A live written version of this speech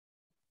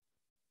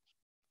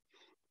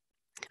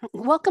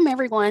Welcome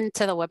everyone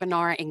to the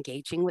webinar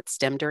Engaging with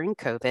STEM During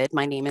COVID.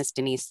 My name is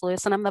Denise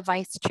Lewis and I'm the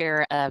Vice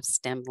Chair of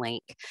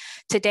STEM-LINC.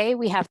 Today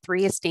we have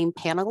three esteemed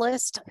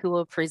panelists who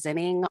are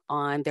presenting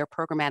on their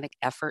programmatic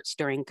efforts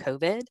during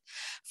COVID.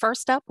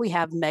 First up, we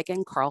have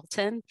Megan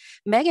Carlton.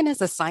 Megan is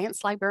a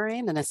science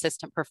librarian and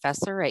assistant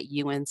professor at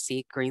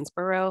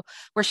UNC-Greensboro,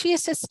 where she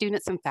assists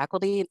students and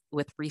faculty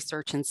with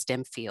research in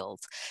STEM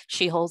fields.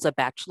 She holds a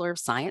Bachelor of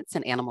Science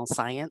in Animal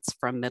Science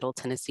from Middle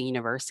Tennessee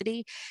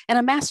University and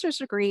a master's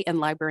degree in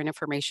Library and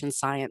Information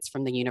Science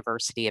from the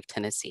University of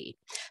Tennessee.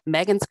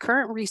 Megan's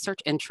current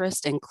research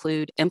interests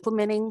include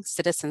implementing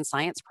citizen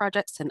science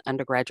projects in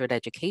undergraduate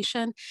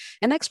education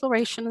and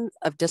exploration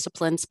of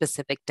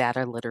discipline-specific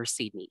data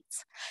literacy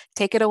needs.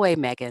 Take it away,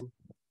 Megan.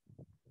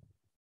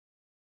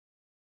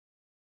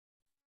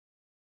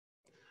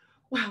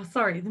 Wow,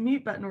 sorry, the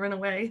mute button ran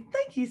away.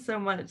 Thank you so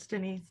much,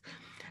 Denise.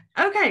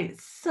 Okay,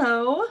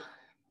 so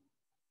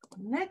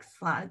next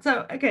slide.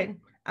 So, okay,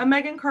 I'm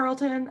Megan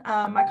Carlton.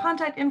 My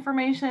contact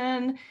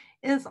information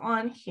is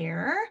on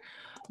here,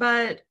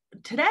 but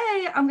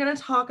today I'm going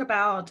to talk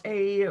about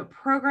a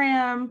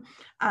program,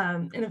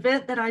 an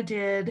event that I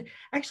did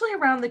actually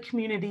around the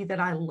community that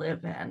I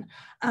live in.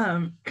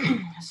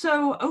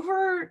 So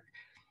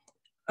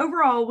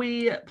overall,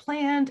 we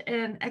planned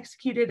and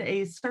executed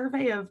a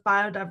survey of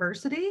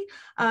biodiversity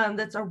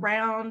that's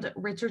around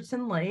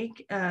Richardson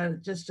Lake,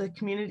 just a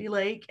community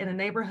lake in a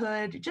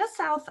neighborhood just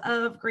south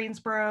of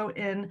Greensboro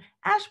in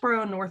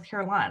Asheboro, North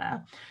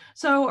Carolina.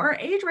 So our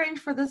age range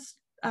for this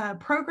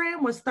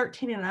program was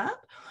 13 and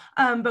up,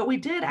 but we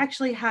did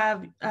actually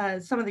have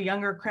some of the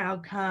younger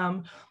crowd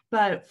come,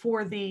 but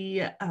for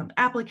the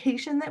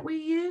application that we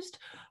used,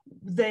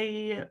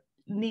 they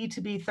need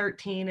to be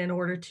 13 in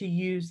order to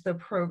use the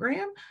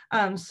program.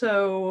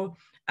 So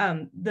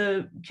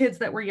the kids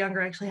that were younger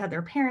actually had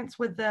their parents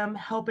with them,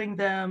 helping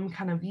them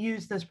kind of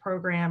use this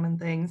program and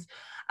things.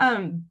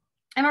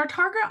 And our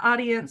target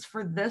audience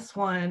for this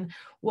one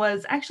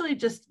was actually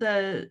just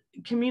the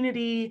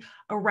community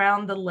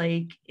around the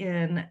lake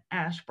in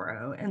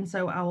Asheboro. And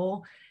so I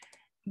will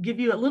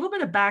give you a little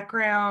bit of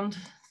background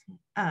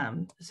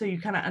so you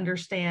kind of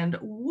understand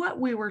what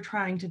we were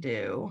trying to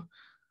do.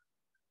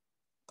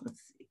 Let's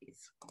see.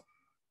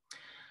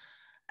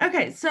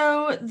 Okay,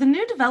 so the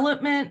new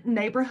development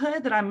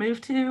neighborhood that I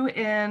moved to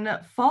in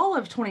fall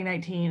of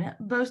 2019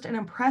 boasts an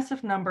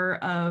impressive number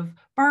of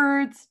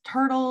birds,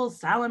 turtles,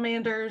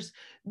 salamanders,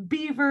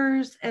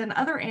 beavers, and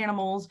other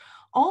animals,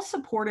 all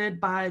supported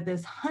by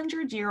this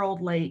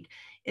 100-year-old lake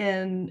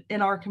in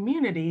our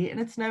community, and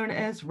it's known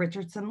as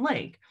Richardson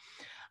Lake.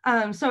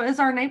 So as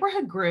our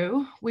neighborhood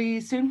grew,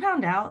 we soon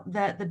found out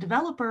that the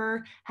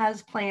developer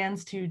has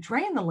plans to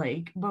drain the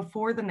lake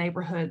before the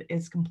neighborhood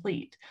is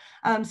complete.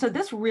 So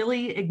this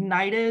really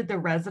ignited the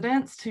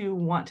residents to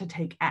want to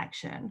take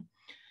action.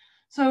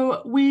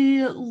 So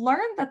we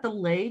learned that the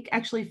lake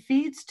actually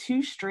feeds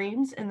two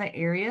streams in the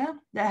area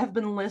that have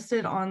been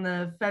listed on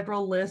the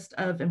federal list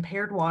of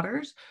impaired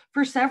waters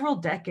for several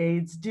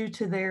decades due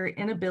to their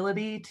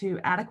inability to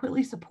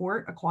adequately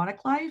support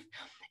aquatic life,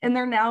 and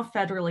they're now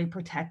federally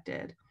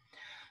protected.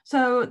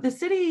 So the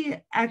city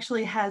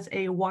actually has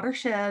a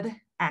watershed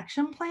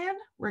action plan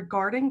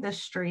regarding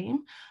this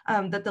stream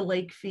that the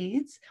lake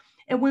feeds.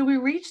 And when we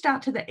reached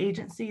out to the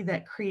agency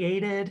that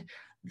created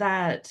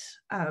that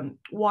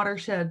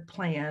watershed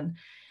plan,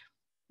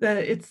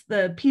 it's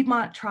the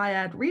Piedmont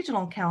Triad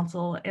Regional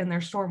Council and their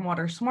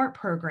Stormwater SMART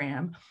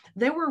program.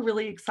 They were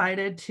really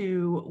excited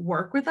to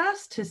work with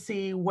us to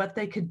see what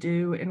they could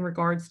do in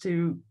regards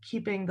to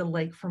keeping the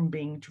lake from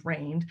being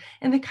drained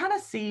and to kind of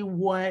see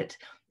what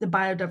the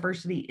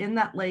biodiversity in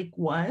that lake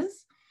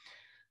was.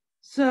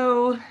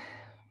 So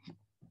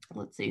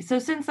let's see. So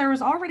since there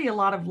was already a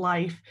lot of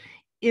life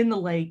in the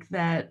lake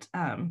that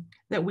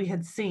we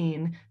had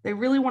seen, they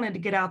really wanted to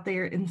get out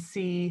there and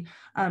see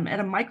at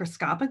a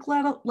microscopic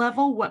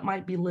level what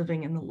might be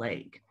living in the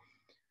lake.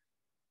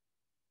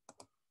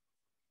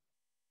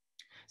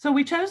 So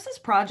we chose this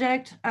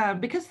project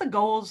because the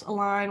goals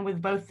align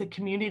with both the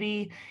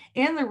community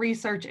and the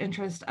research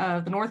interest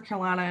of the North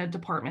Carolina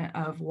Department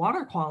of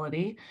Water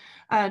Quality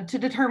to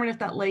determine if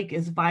that lake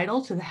is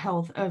vital to the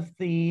health of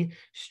the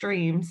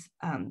streams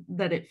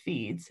that it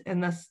feeds,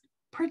 and thus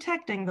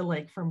protecting the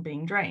lake from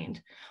being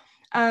drained.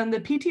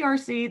 The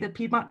PTRC, the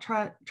Piedmont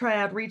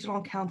Triad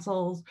Regional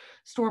Council's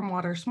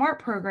Stormwater SMART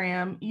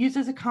program,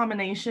 uses a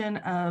combination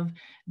of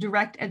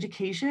direct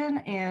education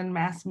and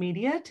mass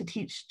media to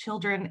teach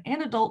children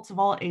and adults of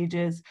all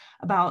ages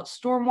about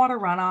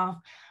stormwater runoff,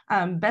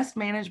 best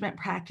management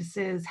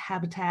practices,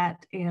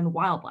 habitat, and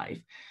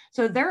wildlife.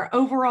 So their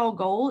overall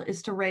goal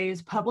is to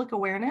raise public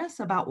awareness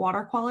about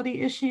water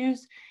quality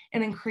issues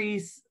and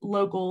increase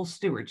local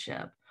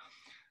stewardship.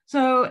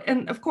 So,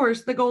 and of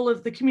course, the goal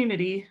of the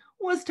community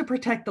was to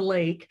protect the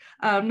lake,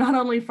 not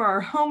only for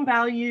our home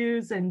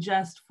values and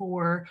just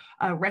for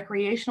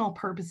recreational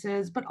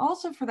purposes, but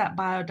also for that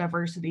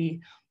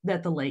biodiversity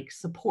that the lake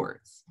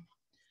supports.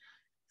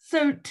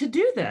 So to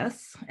do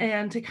this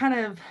and to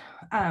kind of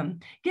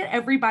get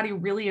everybody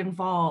really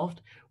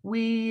involved,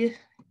 we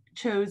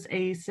chose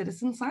a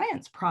citizen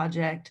science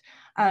project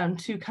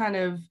to kind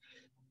of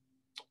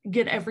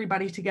get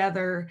everybody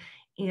together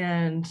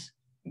and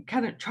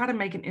kind of try to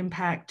make an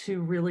impact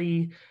to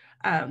really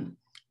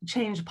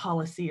change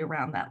policy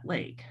around that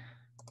lake.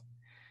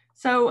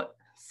 So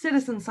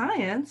citizen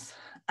science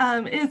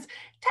is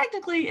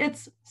technically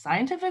it's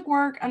scientific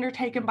work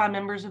undertaken by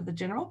members of the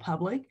general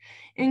public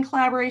in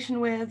collaboration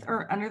with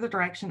or under the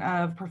direction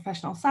of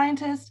professional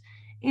scientists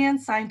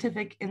and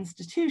scientific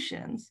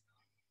institutions.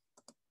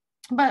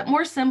 But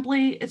more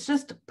simply, it's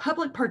just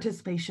public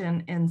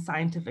participation in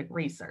scientific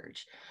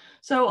research.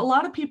 So a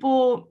lot of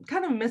people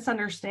kind of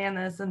misunderstand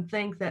this and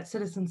think that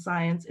citizen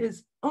science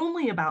is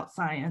only about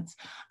science,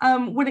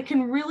 when it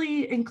can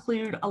really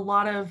include a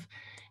lot of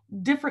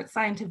different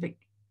scientific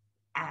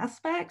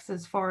aspects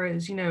as far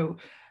as, you know,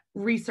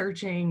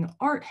 researching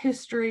art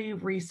history,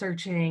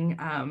 researching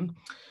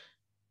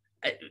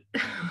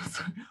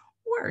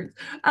words,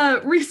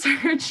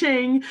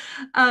 researching,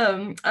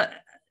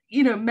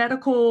 you know,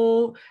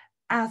 medical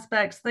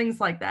aspects, things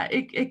like that.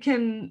 It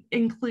can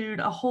include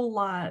a whole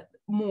lot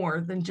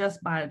more than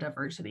just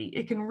biodiversity.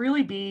 It can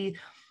really be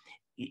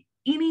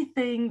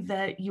anything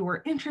that you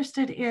are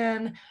interested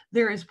in.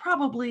 There is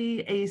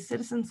probably a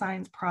citizen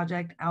science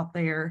project out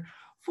there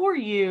for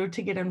you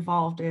to get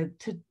involved in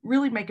to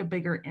really make a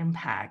bigger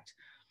impact.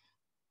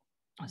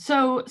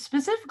 So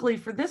specifically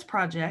for this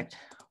project,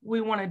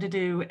 we wanted to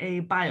do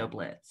a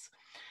BioBlitz.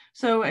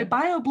 So a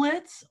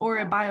BioBlitz or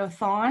a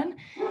biothon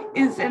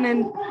is an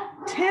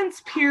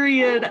intense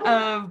period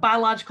of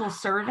biological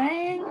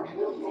surveying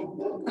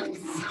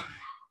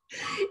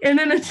in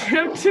an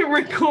attempt to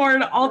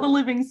record all the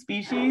living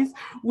species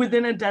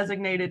within a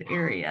designated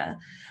area.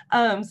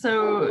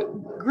 So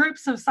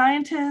groups of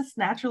scientists,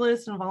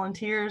 naturalists, and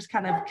volunteers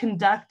kind of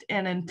conduct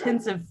an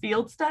intensive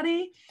field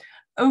study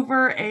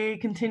over a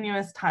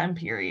continuous time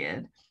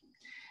period.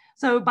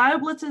 So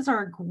BioBlitzes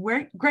are a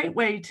great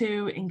way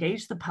to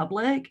engage the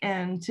public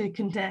and to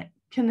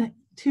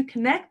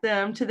connect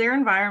them to their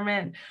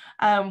environment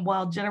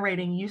while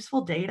generating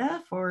useful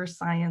data for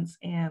science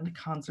and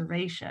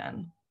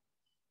conservation.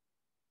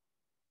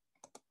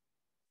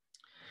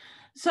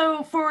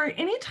 So for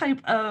any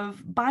type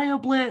of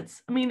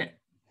BioBlitz, I mean,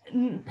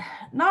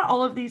 not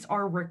all of these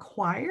are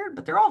required,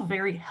 but they're all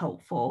very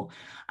helpful.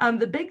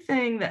 The big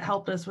thing that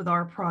helped us with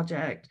our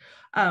project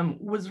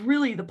was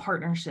really the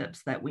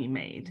partnerships that we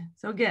made.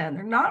 So again,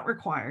 they're not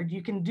required.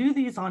 You can do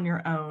these on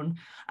your own,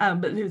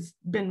 but it's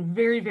been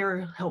very,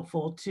 very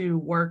helpful to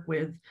work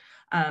with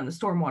the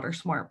Stormwater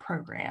Smart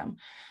program.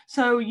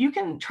 So you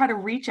can try to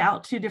reach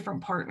out to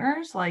different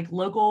partners like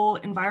local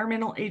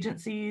environmental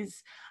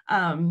agencies,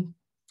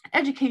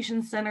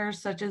 education centers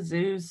such as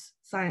zoos,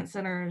 science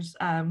centers,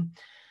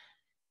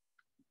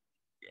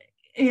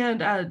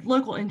 and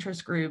local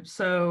interest groups.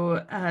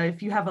 So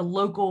if you have a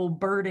local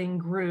birding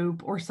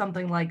group or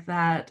something like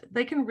that,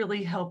 they can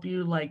really help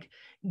you like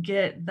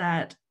get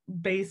that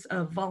base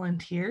of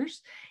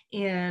volunteers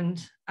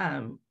and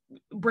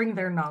bring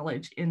their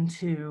knowledge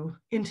into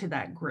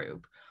that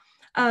group.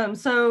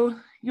 So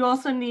you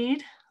also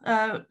need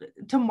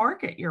to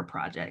market your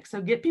project.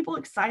 So get people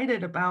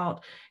excited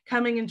about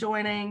coming and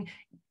joining.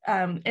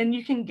 And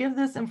you can give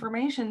this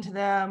information to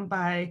them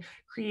by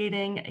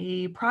creating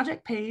a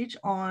project page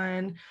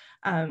on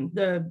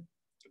the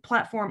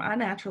platform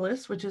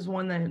iNaturalist, which is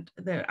one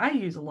that I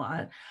use a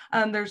lot.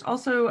 There's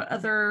also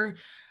other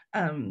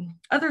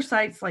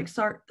sites like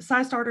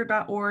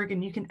scistarter.org,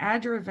 and you can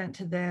add your event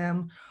to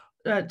them,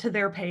 to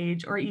their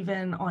page, or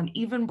even on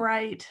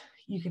Eventbrite,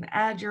 you can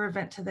add your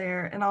event to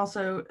there, and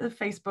also the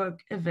Facebook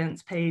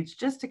events page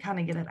just to kind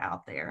of get it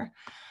out there.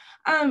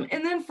 And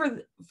then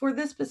for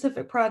this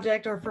specific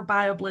project or for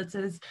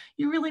BioBlitzes,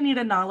 you really need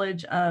a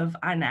knowledge of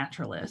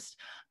iNaturalist.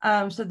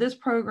 So this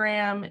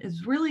program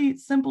is really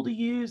simple to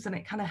use, and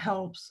it kind of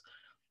helps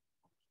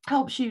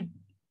you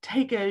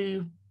take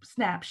a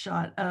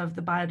snapshot of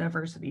the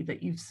biodiversity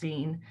that you've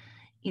seen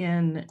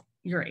in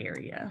your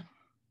area.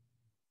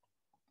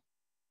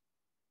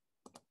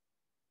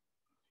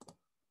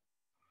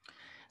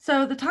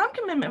 So the time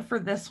commitment for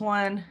this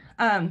one,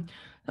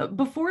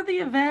 before the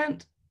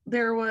event,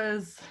 there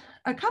was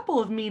a couple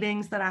of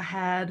meetings that I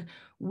had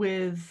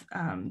with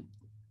the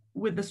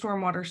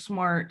Stormwater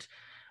Smart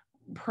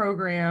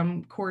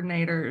program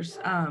coordinators.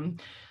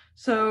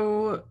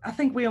 So I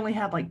think we only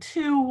had like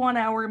 2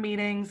 one-hour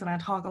meetings, and I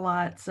talk a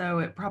lot, so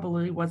it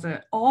probably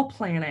wasn't all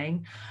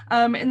planning.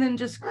 And then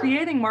just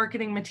creating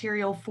marketing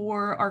material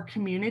for our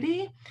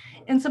community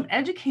and some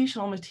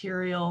educational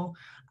material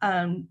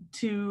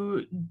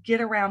to get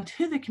around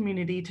to the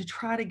community to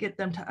try to get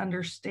them to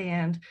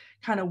understand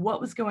kind of what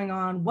was going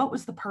on, what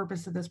was the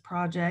purpose of this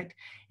project,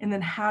 and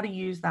then how to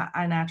use that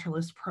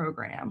iNaturalist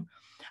program.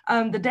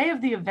 The day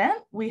of the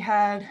event, we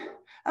had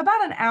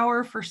about an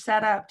hour for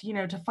setup,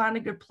 to find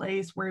a good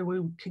place where we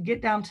could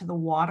get down to the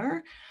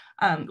water,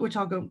 which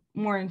I'll go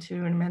more into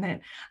in a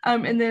minute.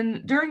 And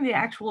then during the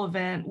actual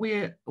event,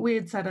 we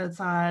had set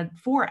aside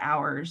 4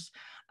 hours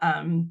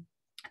to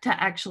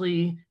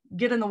actually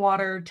get in the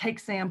water, take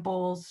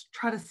samples,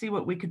 try to see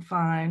what we could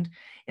find.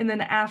 And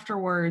then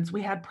afterwards,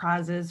 we had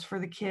prizes for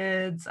the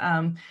kids,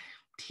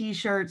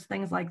 t-shirts,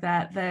 things like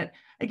that, that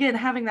again,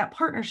 having that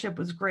partnership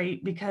was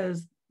great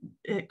because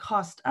it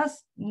cost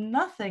us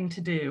nothing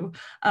to do.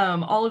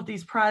 All of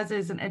these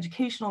prizes and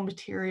educational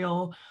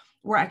material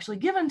were actually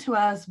given to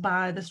us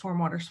by the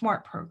Stormwater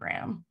Smart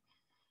program.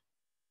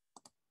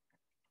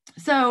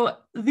 So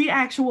the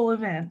actual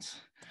event.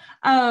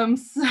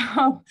 This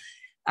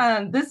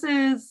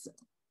is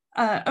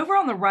over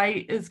on the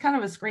right is kind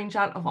of a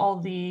screenshot of all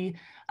the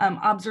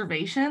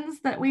observations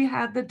that we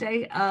had the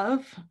day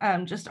of,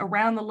 just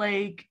around the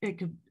lake.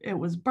 It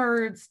was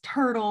birds,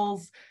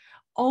 turtles,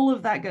 all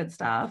of that good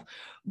stuff.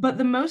 But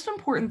the most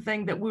important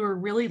thing that we were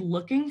really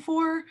looking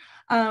for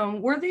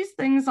were these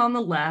things on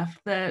the left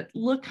that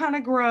look kind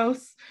of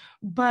gross,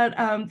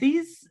 but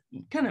these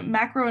kind of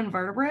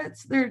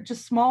macroinvertebrates, they're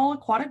just small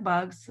aquatic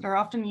bugs that are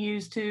often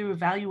used to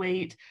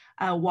evaluate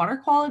water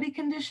quality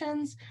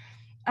conditions.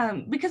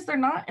 Because they're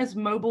not as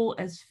mobile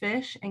as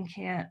fish and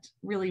can't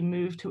really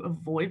move to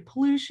avoid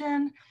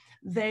pollution,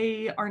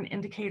 they are an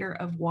indicator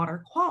of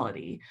water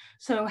quality.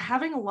 So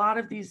having a lot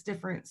of these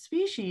different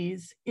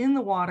species in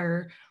the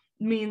water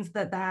means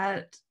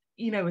that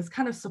is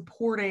kind of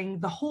supporting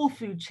the whole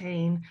food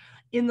chain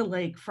in the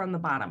lake from the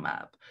bottom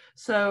up.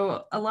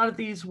 So a lot of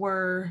these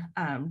were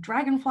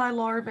dragonfly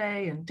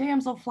larvae and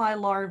damselfly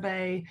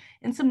larvae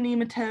and some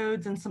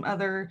nematodes and some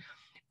other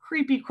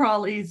creepy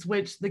crawlies,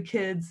 which the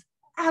kids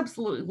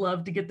absolutely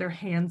love to get their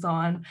hands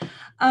on.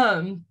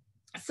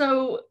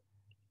 So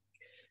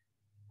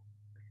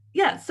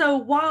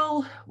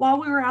while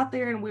we were out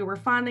there and we were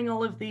finding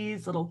all of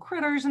these little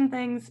critters and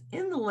things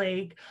in the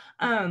lake,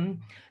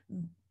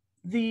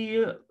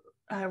 the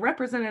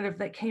representative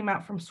that came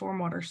out from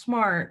Stormwater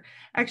Smart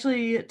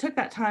actually took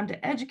that time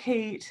to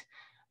educate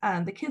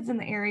the kids in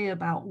the area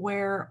about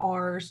where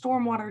our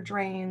stormwater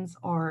drains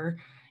are,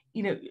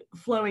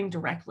 flowing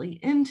directly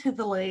into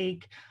the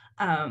lake,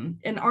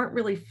 and aren't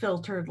really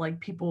filtered like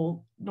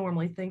people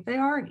normally think they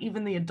are. And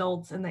even the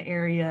adults in the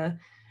area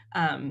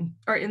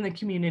or in the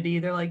community,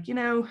 they're like,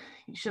 you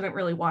shouldn't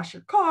really wash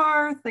your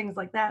car, things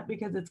like that,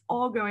 because it's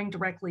all going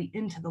directly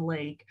into the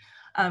lake.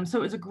 So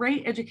it was a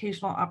great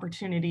educational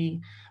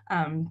opportunity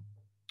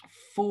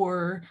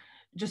for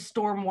just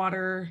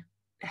stormwater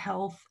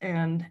health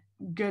and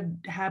good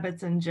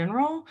habits in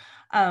general,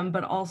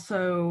 but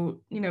also,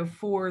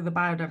 for the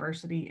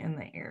biodiversity in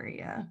the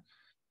area.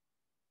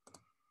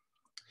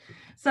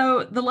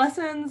 So the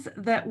lessons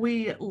that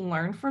we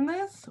learned from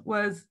this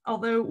was,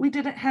 although we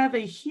didn't have a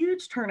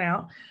huge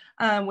turnout,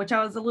 which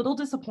I was a little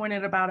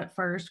disappointed about at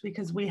first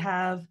because we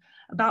have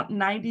about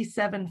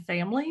 97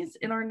 families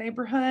in our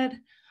neighborhood,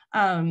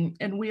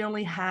 and we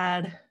only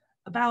had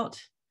about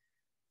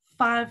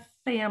 5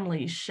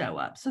 families show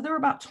up. So there were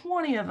about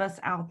 20 of us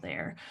out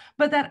there,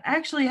 but that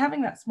actually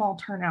having that small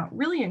turnout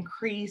really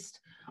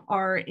increased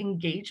our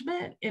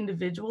engagement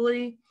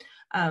individually.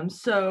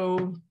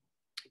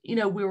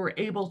 We were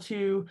able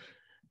to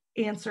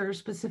answer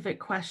specific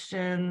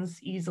questions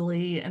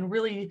easily and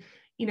really,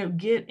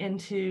 get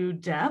into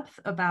depth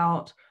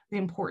about the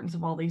importance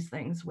of all these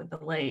things with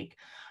the lake.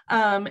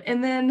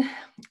 And then,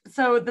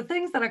 so the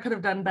things that I could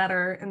have done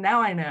better, and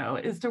now I know,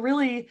 is to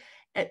really,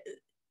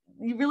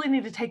 you really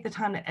need to take the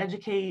time to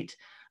educate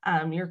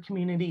your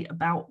community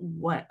about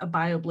what a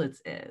BioBlitz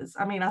is.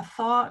 I mean, I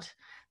thought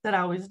that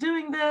I was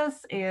doing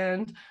this,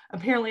 and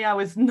apparently I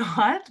was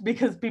not,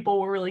 because people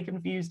were really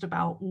confused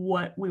about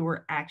what we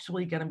were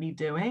actually going to be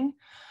doing.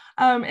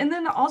 And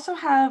then also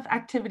have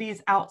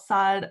activities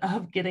outside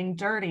of getting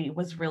dirty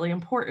was really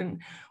important.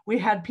 We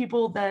had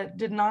people that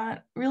did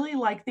not really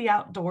like the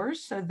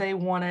outdoors, so they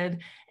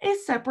wanted a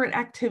separate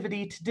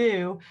activity to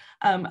do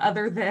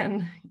other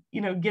than,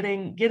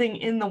 getting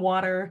in the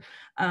water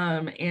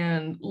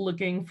and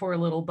looking for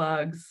little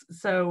bugs.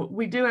 So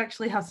we do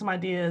actually have some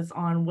ideas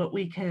on what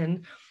we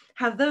can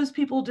have those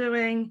people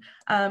doing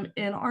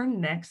in our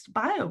next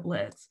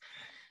BioBlitz.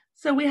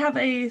 So we have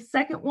a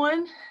second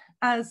one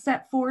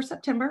set for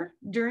September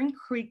during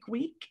Creek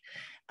Week.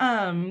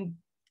 And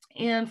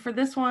for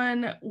this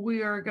one,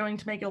 we are going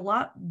to make it a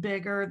lot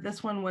bigger.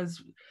 This one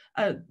was,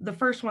 the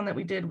first one that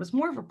we did was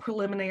more of a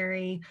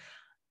preliminary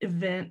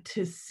event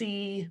to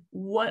see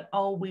what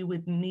all we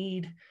would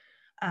need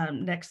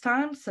next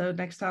time. So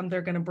next time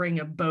they're going to bring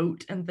a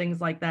boat and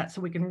things like that,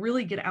 so we can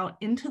really get out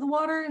into the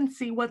water and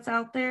see what's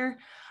out there.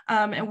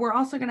 And we're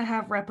also going to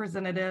have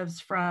representatives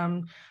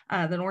from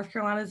the North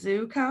Carolina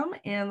Zoo come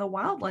and the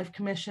Wildlife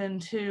Commission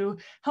to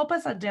help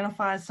us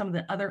identify some of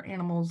the other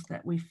animals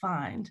that we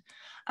find.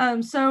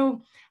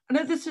 So I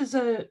know this is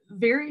a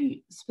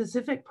very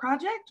specific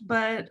project,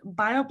 but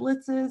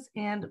BioBlitzes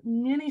and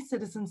many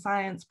citizen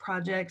science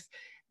projects,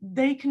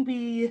 they can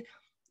be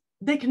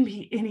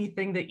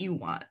anything that you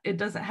want. It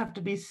doesn't have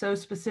to be so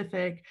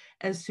specific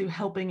as to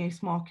helping a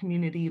small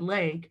community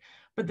lake,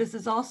 but this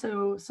is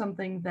also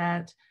something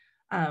that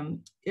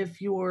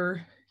if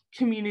your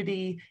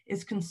community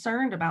is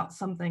concerned about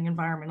something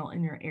environmental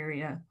in your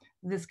area,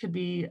 this could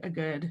be a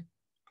good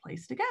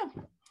place to go.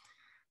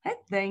 Hey,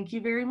 thank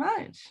you very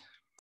much.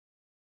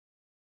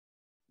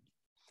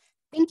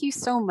 Thank you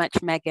so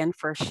much, Megan,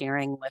 for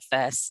sharing with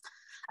us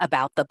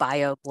about the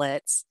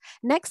BioBlitz.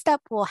 Next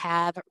up, we'll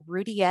have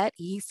Ruddiyette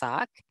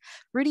Yisak.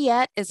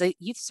 Ruddiyette is a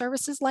youth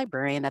services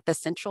librarian at the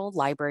Central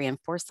Library in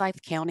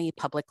Forsyth County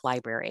Public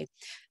Library.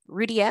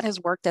 Ruddiyette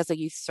has worked as a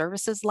youth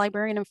services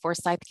librarian in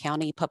Forsyth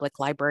County Public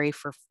Library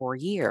for 4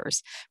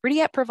 years.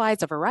 Ruddiyette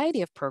provides a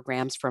variety of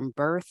programs from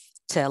birth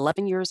to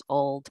 11 years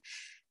old,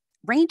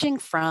 ranging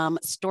from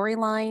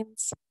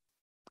storylines,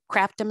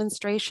 craft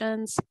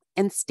demonstrations,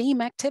 and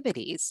STEAM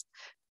activities.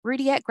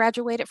 Ruddiyette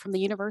graduated from the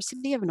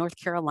University of North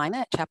Carolina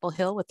at Chapel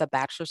Hill with a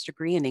bachelor's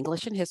degree in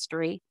English and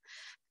History.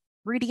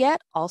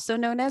 Ruddiyette, also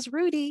known as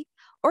Rudy,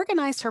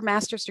 organized her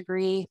master's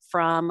degree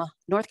from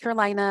North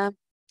Carolina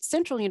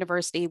Central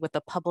University with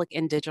a public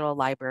and digital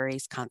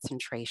libraries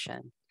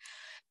concentration.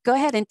 Go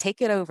ahead and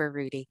take it over,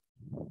 Rudy.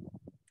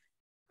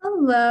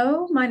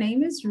 Hello, my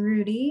name is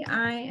Rudy.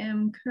 I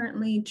am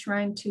currently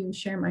trying to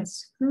share my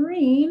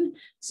screen,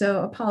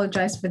 so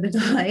apologize for the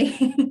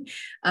delay.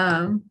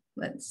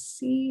 Let's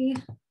see.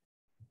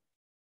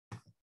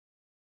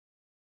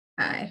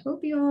 I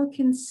hope you all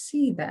can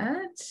see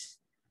that.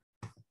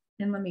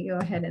 And let me go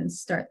ahead and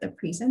start the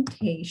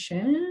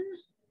presentation.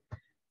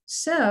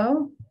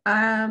 So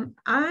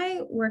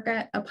I work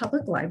at a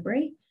public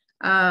library.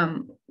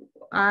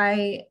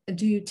 I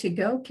do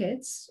to-go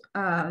kits,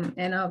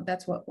 and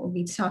that's what we'll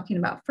be talking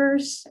about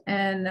first.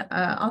 And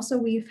also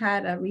we've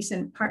had a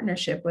recent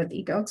partnership with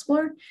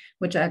EcoExplore,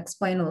 which I'll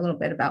explain a little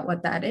bit about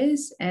what that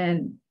is.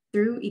 And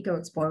through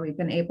EcoExplore, we've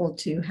been able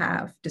to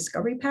have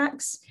discovery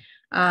packs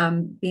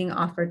being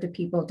offered to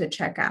people to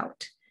check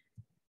out.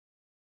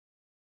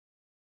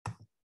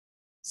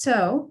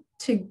 So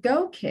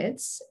to-go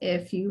kits,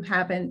 if you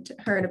haven't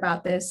heard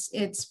about this,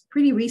 it's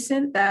pretty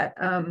recent that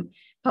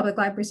public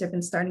libraries have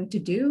been starting to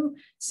do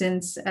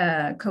since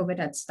COVID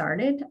had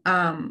started.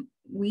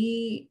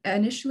 We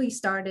initially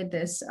started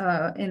this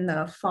in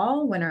the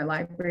fall when our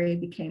library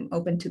became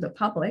open to the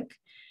public.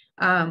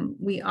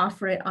 We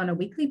offer it on a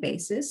weekly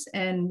basis,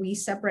 and we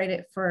separate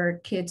it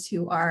for kids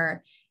who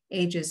are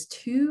ages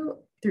 2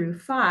 through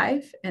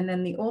 5, and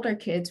then the older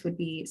kids would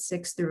be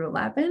 6 through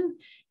 11.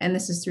 And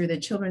this is through the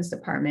children's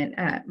department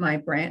at my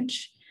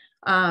branch.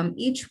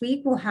 Each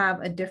week we'll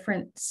have a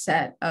different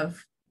set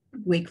of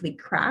weekly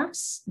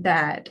crafts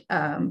that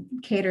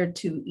cater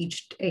to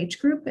each age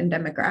group and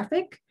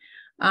demographic.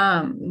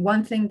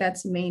 One thing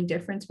that's the main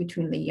difference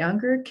between the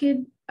younger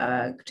kid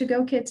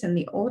to-go kits and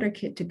the older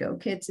kid to-go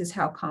kits is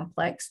how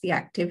complex the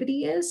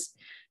activity is.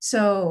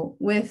 So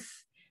with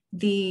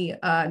the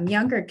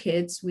younger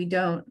kids, we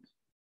don't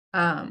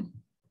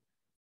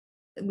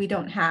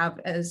have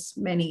as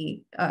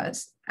many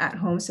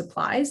at-home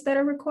supplies that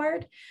are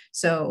required.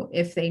 So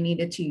if they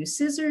needed to use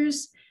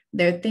scissors,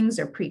 their things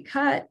are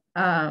pre-cut.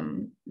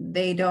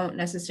 They don't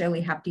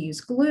necessarily have to use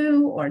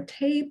glue or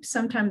tape.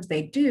 Sometimes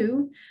they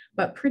do,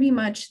 but pretty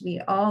much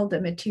all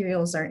the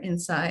materials are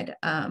inside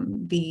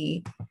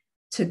the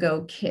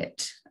to-go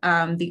kit.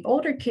 The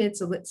older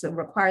kids, it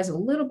requires a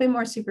little bit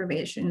more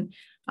supervision.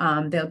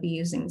 They'll be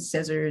using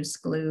scissors,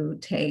 glue,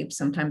 tape,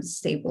 sometimes a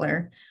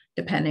stapler,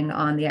 depending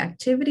on the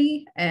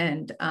activity.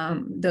 And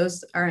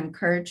those are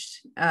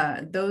encouraged,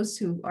 those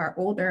who are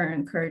older are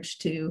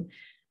encouraged to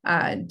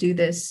do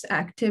this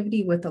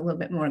activity with a little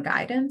bit more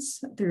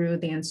guidance through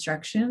the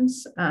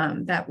instructions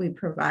that we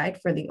provide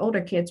for the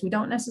older kids. We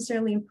don't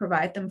necessarily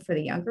provide them for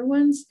the younger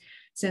ones,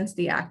 since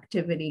the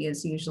activity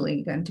is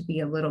usually going to be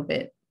a little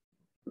bit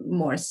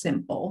more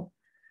simple.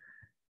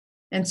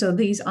 And so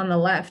these on the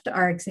left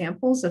are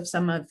examples of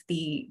some of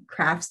the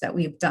crafts that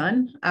we've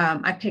done.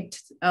 I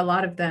picked a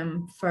lot of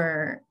them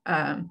for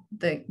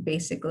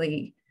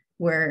basically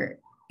were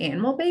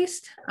animal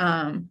based.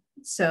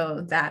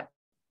 So that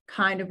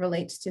kind of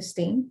relates to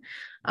STEAM.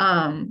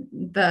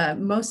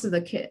 Most of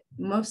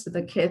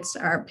the kits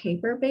are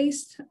paper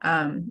based,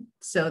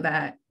 so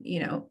that,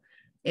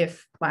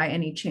 if by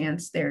any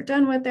chance they're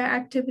done with their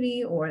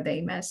activity or they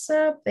mess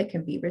up, they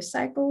can be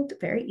recycled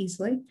very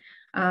easily.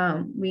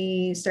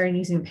 We started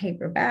using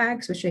paper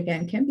bags, which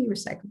again can be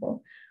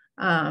recyclable.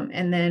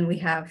 And then we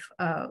have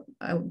a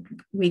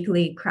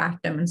weekly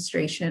craft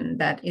demonstration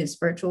that is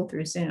virtual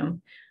through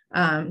Zoom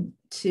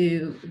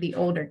to the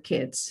older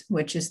kids,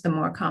 which is the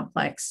more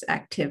complex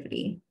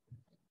activity.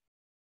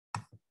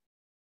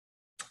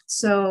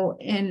 So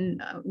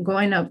in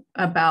going up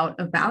about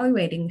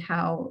evaluating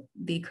how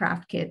the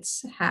craft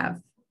kits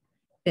have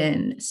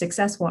been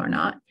successful or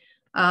not,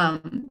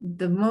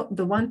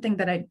 the one thing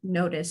that I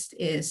noticed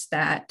is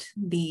that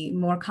the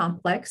more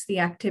complex the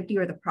activity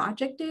or the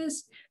project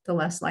is, the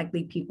less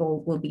likely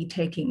people will be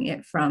taking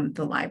it from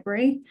the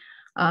library,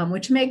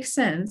 which makes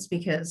sense,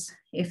 because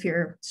if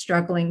the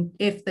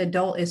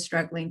adult is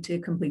struggling to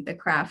complete the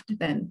craft,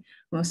 then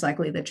most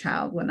likely the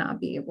child will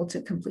not be able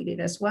to complete it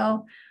as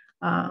well.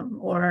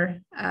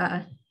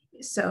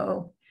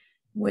 So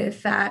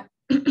with that,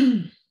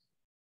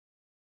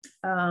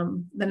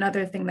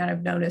 another thing that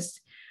I've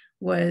noticed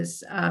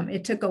was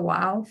it took a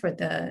while for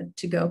the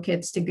to-go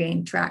kits to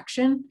gain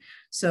traction.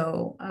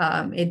 So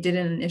it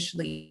didn't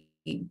initially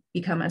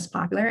become as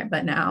popular,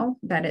 but now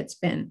that it's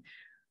been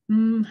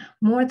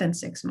more than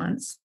 6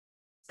 months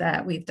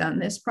that we've done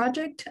this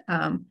project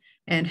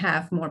and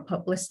have more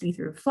publicity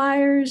through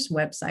flyers,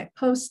 website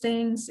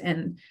postings,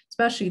 and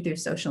especially through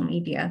social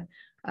media,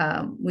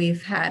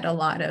 we've had a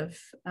lot of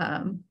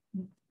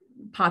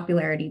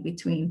popularity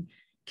between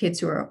kids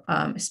who are,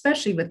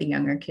 especially with the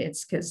younger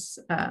kids, because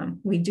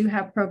we do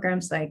have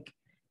programs like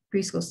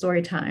preschool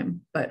story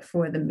time, but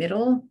for the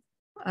middle,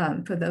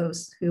 for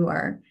those who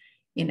are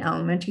in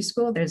elementary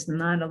school, there's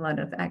not a lot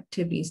of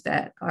activities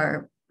that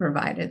are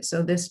provided.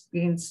 So this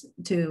means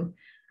to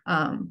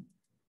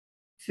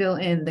fill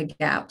in the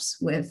gaps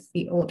with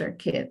the older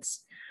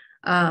kids.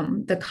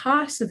 The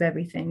cost of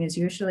everything is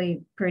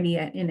usually pretty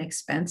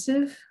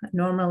inexpensive.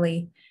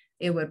 Normally,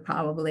 it would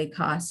probably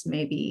cost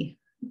maybe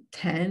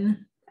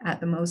 $10, at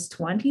the most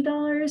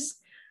 $20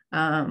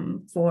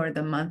 for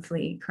the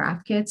monthly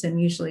craft kits.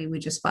 And usually we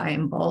just buy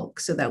in bulk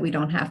so that we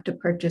don't have to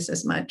purchase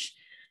as much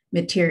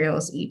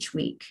materials each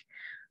week.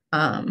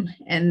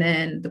 And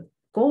then the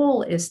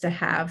goal is to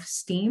have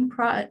STEAM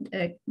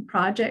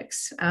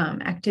projects,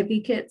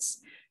 activity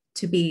kits,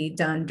 to be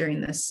done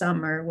during the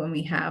summer when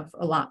we have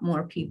a lot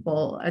more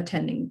people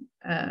attending,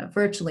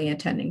 virtually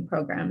attending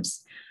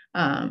programs.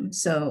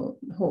 So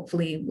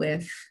hopefully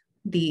with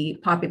the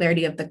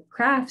popularity of the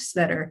crafts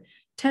that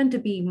tend to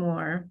be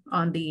more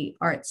on the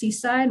artsy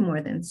side,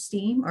 more than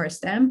STEAM or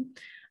STEM,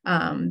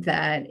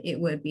 that it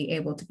would be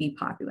able to be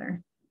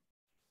popular.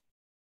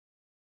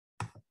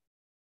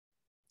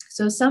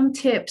 So some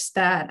tips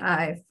that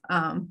I've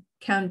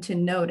come to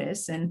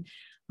notice, and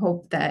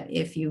hope that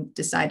if you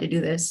decide to do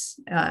this,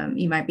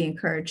 you might be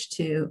encouraged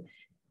to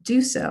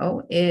do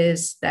so,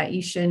 is that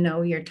you should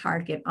know your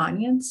target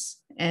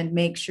audience and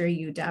make sure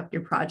you adapt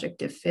your project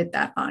to fit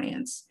that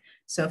audience.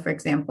 So for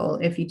example,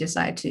 if you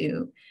decide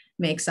to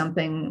make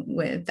something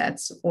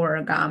that's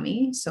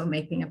origami, so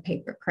making a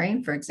paper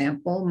crane, for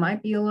example,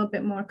 might be a little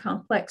bit more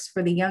complex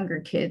for the younger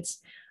kids.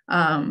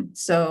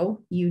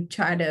 So you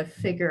try to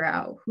figure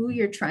out who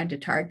you're trying to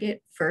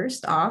target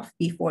first off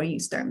before you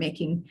start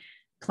making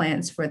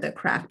plans for the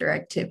craft or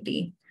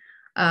activity.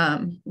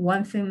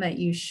 One thing that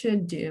you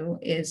should do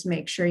is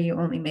make sure you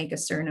only make a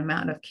certain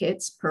amount of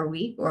kits per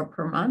week or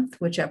per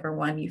month, whichever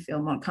one you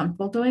feel more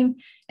comfortable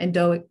doing, and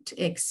don't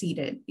exceed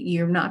it.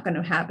 You're not going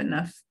to have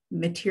enough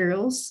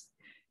materials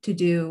to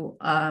do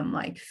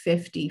like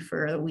 50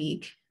 for a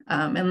week,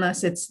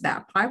 unless it's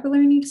that popular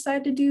and you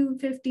decide to do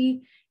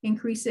 50,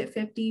 increase it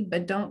 50,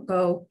 but don't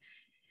go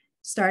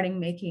starting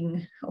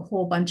making a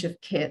whole bunch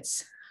of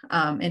kits.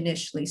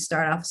 Initially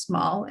start off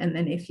small, and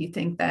then if you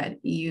think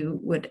that you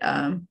would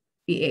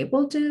be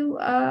able to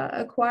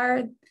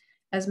acquire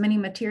as many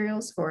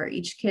materials for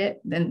each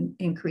kit, then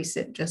increase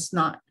it, just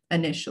not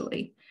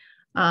initially.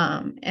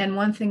 And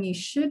one thing you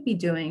should be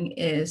doing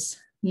is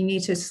you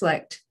need to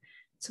select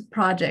some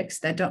projects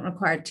that don't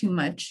require too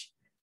much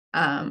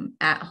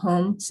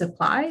at-home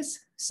supplies.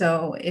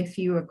 So if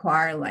you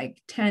require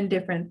like 10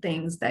 different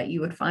things that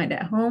you would find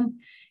at home,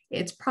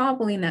 it's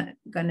probably not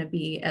going to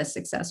be as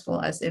successful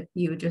as if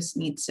you just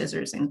need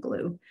scissors and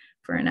glue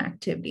for an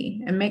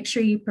activity. And make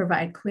sure you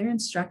provide clear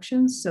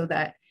instructions so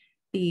that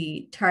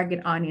the target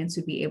audience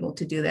would be able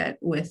to do that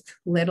with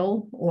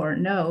little or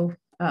no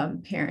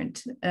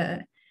parent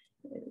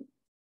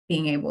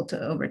being able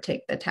to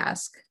overtake the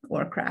task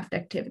or craft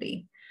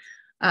activity.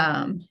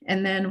 And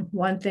then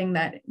one thing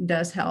that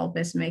does help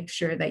is make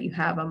sure that you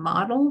have a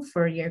model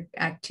for your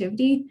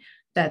activity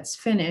that's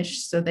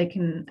finished, so they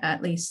can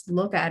at least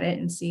look at it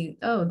and see,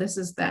 oh, this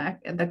is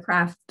the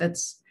craft,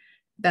 that's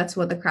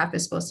what the craft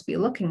is supposed to be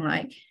looking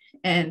like.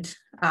 And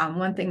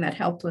one thing that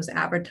helped was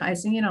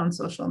advertising it on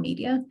social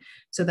media,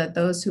 so that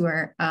those who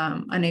are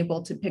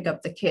unable to pick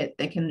up the kit,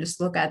 they can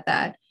just look at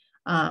that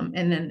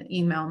and then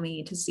email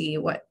me to see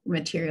what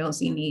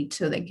materials you need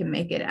so they can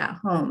make it at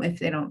home if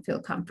they don't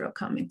feel comfortable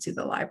coming to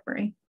the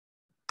library.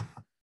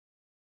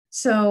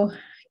 So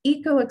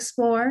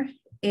EcoExplore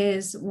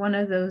is one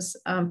of those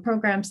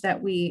programs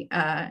that we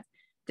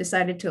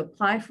decided to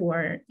apply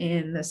for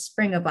in the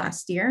spring of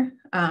last year.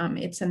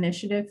 It's an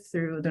initiative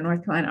through the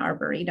North Carolina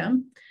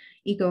Arboretum.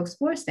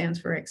 EcoExplore stands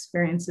for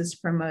Experiences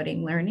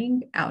Promoting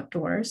Learning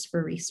Outdoors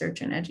for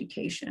Research and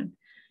Education.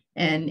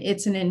 And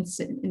it's an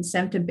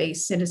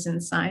incentive-based citizen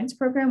science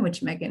program,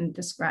 which Megan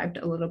described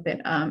a little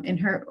bit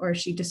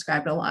she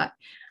described a lot,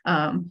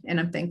 and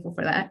I'm thankful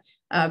for that,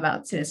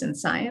 about citizen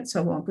science. So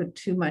I won't go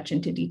too much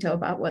into detail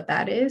about what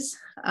that is,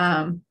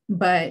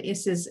 but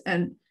this is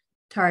a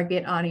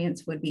target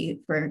audience would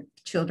be for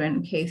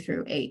children K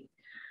through 8.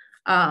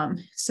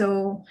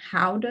 So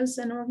how does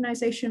an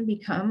organization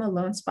become a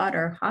lone spot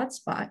or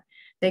hotspot?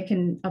 They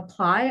can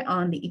apply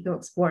on the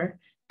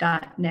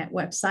EcoExplore.net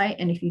website.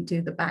 And if you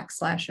do the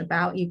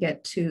 /about, you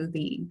get to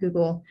the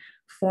Google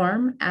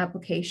form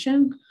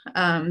application.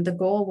 The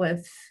goal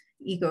with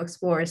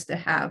EcoExplore is to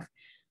have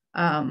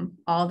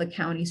all the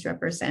counties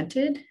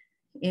represented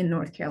in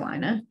North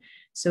Carolina.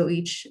 So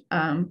each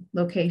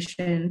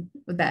location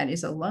that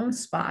is a lone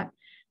spot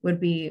would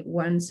be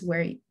ones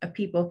where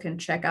people can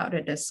check out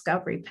a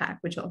discovery pack,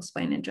 which I'll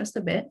explain in just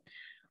a bit.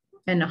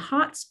 And a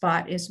hot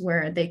spot is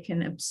where they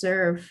can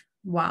observe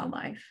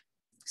wildlife.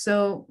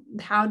 So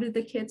how do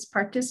the kids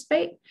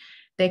participate?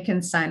 They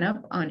can sign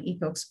up on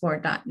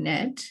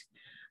ecoexplore.net.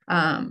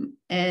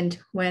 And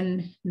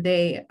when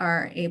they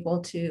are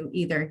able to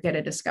either get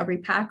a discovery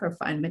pack or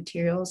find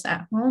materials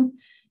at home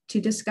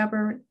to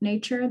discover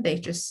nature, they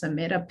just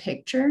submit a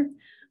picture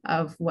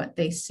of what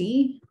they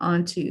see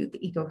onto the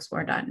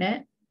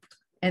ecoexplore.net.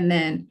 And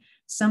then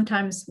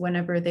sometimes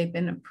whenever they've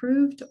been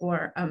approved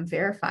or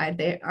verified,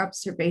 their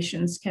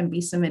observations can be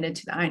submitted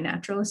to the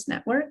iNaturalist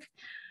network.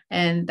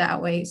 And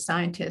that way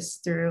scientists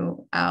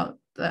throughout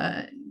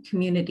the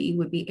community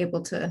would be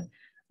able to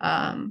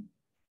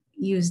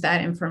use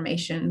that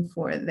information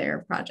for their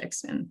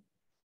projects. And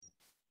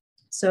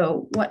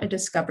so what a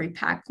discovery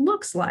pack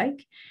looks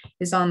like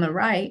is on the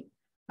right.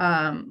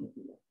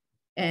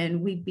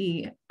 And we'd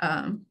be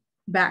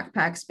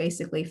backpacks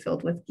basically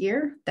filled with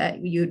gear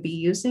that you would be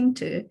using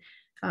to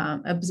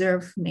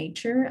observe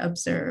nature,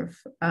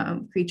 observe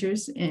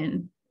creatures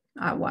in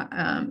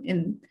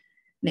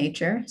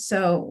nature.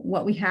 So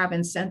what we have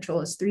in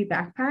Central is 3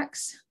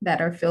 backpacks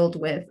that are filled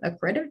with a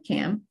critter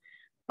cam,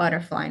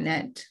 butterfly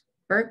net,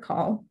 bird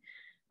call.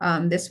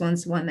 This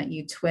one's one that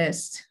you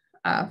twist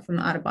from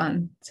the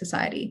Audubon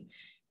Society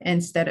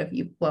instead of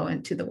you blow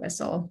into the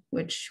whistle,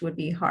 which would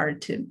be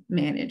hard to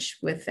manage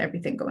with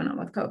everything going on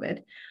with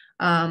COVID.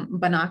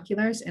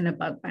 Binoculars and a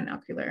bug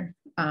binocular.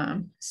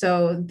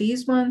 So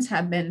these ones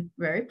have been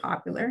very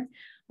popular.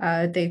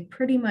 They've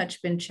pretty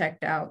much been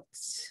checked out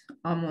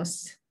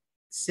almost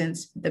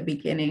since the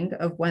beginning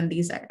of when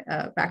these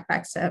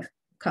backpacks have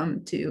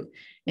come to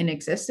in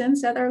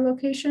existence at our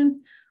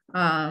location.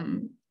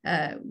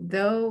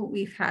 Though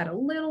we've had a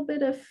little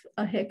bit of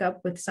a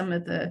hiccup with some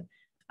of the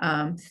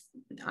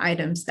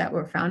items that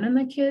were found in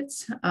the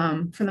kits,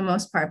 for the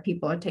most part,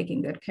 people are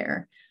taking good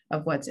care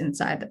of what's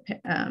inside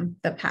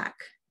the pack.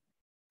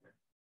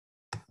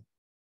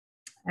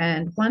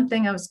 And one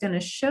thing I was going to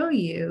show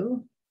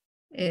you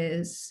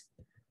is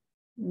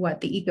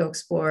what the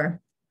EcoExplore,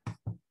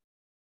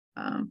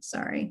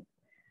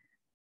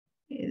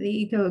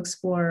 the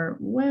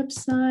EcoExplore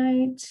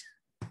website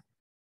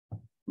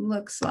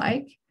looks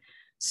like.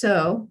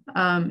 So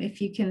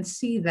if you can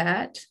see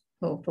that,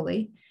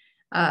 hopefully,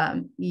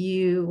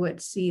 you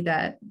would see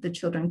that the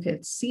children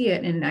could see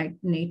it in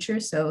nature.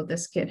 So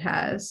this kid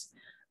has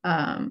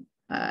a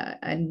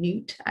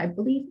newt, I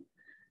believe,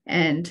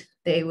 and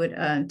they would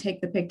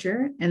take the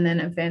picture and then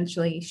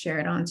eventually share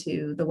it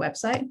onto the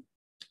website,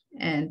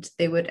 and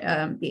they would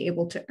be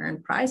able to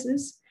earn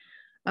prizes.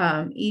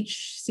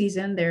 Each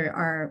season, there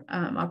are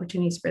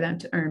opportunities for them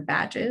to earn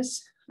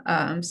badges.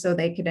 So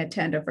they could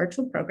attend a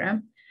virtual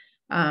program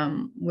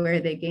where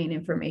they gain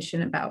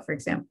information about, for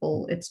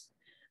example, it's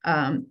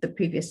the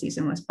previous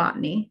season was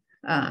botany,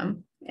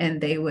 and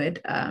they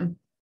would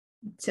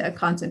to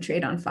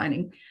concentrate on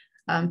finding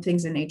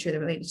things in nature that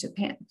related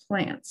to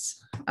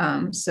plants.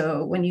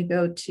 So when you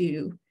go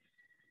to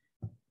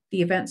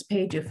the events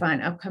page, you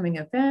find upcoming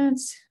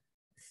events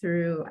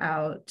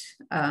throughout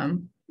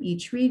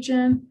each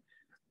region,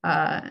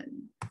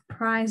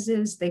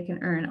 prizes. They can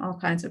earn all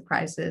kinds of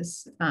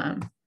prizes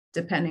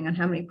depending on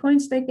how many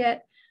points they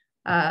get.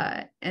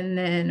 And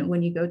then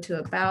when you go to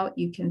about,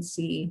 you can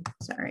see,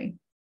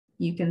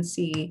 you can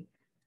see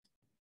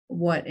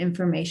what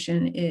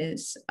information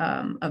is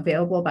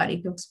available about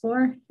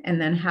EcoExplore, and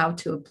then how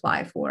to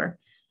apply for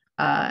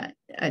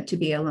to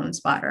be a lone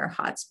spot or a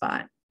hot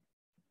spot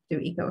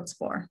through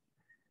EcoExplore.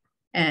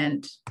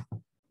 And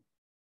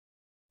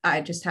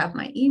I just have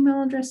my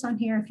email address on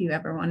here if you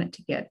ever wanted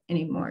to get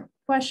any more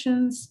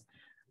questions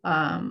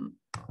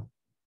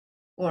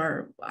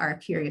or are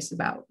curious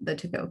about the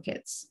to-go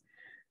kits.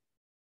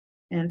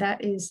 And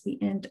that is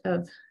the end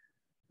of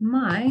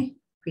my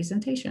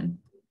presentation.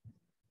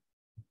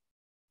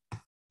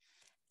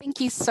 Thank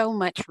you so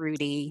much,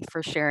 Rudy,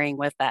 for sharing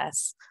with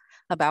us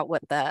about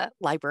what the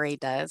library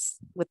does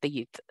with the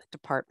youth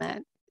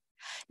department.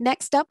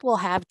 Next up, we'll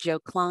have Joe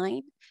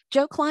Klein.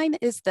 Joe Klein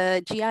is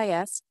the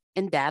GIS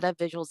and data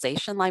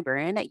visualization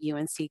librarian at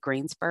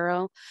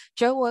UNC-Greensboro.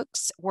 Joe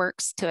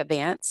works to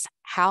advance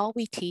how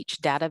we teach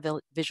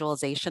data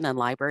visualization in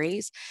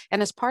libraries,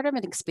 and is part of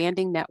an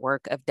expanding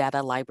network of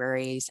data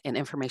libraries and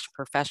information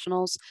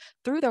professionals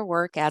through their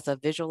work as a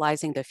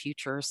Visualizing the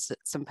Future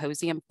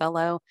Symposium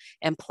Fellow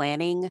and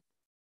Planning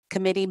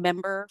Committee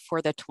member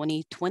for the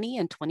 2020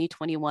 and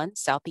 2021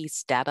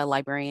 Southeast Data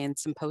Librarian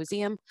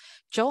Symposium.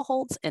 Joe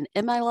holds an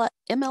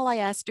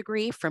MLIS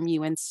degree from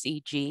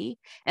UNCG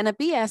and a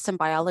BS in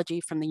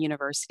biology from the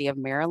University of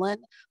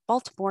Maryland,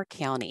 Baltimore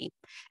County,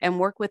 and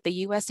worked with the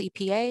US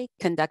EPA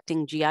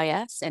conducting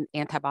GIS and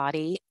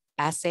antibody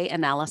assay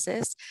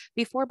analysis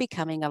before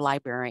becoming a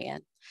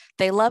librarian.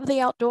 They love the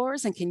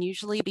outdoors and can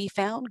usually be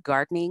found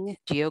gardening,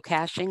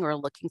 geocaching, or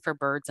looking for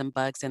birds and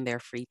bugs in their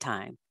free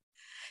time.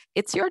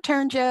 It's your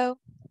turn, Joe.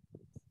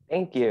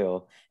 Thank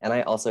you. And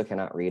I also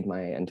cannot read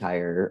my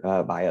entire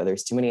bio.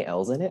 There's too many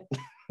L's in it.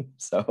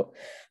 So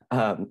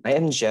I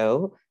am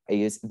Joe. I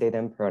use they,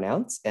 them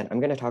pronouns, and I'm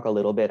going to talk a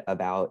little bit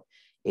about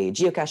a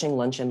geocaching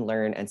lunch and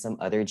learn and some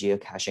other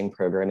geocaching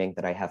programming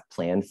that I have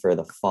planned for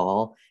the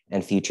fall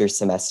and future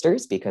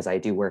semesters, because I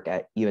do work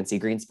at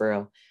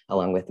UNC-Greensboro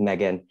along with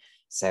Megan.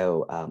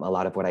 So a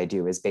lot of what I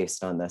do is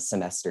based on the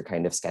semester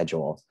kind of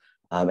schedule.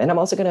 And I'm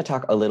also going to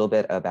talk a little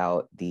bit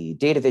about the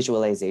data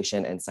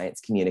visualization and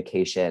science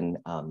communication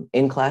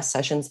in-class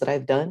sessions that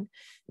I've done,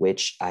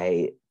 which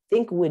I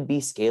think would be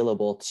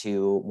scalable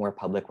to more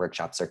public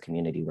workshops or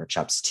community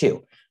workshops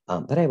too,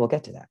 but I will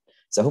get to that.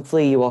 So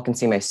hopefully you all can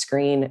see my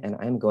screen, and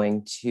I'm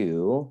going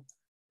to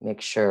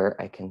make sure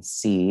I can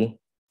see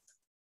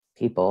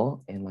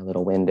people in my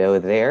little window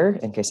there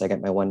in case I get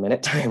my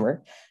 1-minute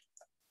timer.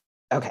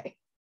 Okay,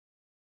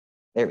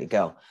 there we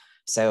go.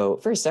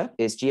 So first up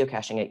is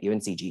geocaching at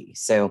UNCG.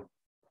 So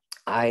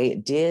I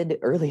did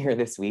earlier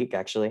this week,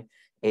 actually,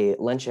 a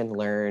lunch and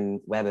learn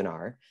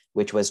webinar,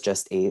 which was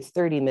just a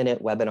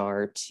 30-minute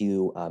webinar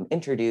to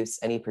introduce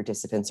any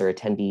participants or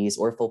attendees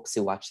or folks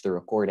who watch the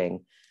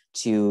recording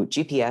to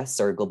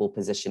GPS or global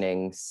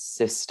positioning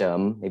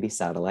system, maybe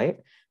satellite,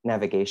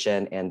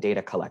 navigation and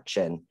data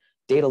collection,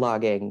 data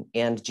logging,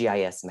 and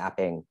GIS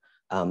mapping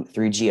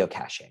through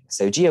geocaching.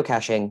 So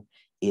geocaching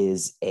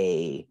is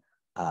a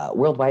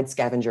worldwide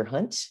scavenger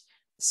hunt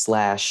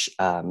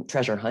 /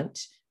 treasure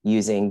hunt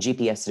using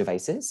GPS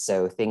devices.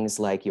 So things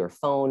like your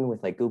phone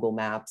with like Google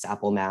Maps,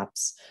 Apple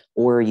Maps,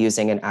 or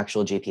using an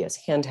actual GPS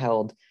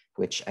handheld,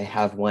 which I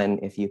have one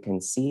if you can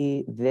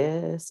see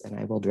this, and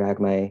I will drag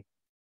my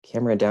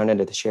camera down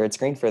into the shared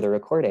screen for the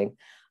recording.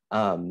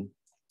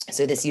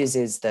 So this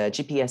uses the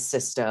GPS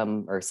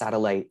system or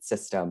satellite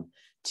system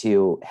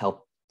to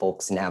help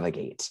folks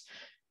navigate.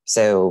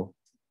 So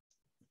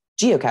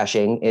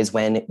geocaching is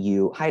when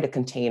you hide a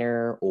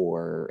container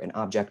or an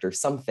object or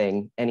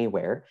something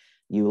anywhere.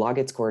 You log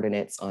its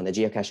coordinates on the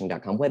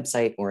geocaching.com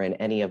website or in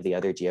any of the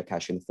other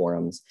geocaching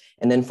forums.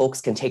 And then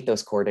folks can take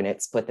those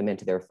coordinates, put them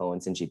into their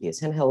phones and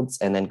GPS handhelds,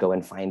 and then go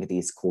and find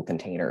these cool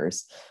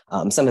containers.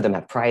 Some of them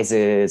have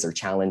prizes or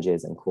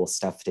challenges and cool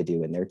stuff to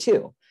do in there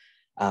too.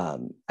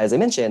 As I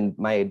mentioned,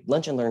 my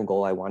lunch and learn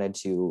goal, I wanted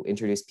to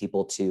introduce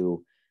people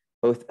to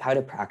both how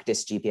to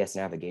practice GPS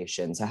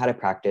navigation. So how to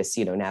practice,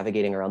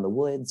 navigating around the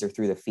woods or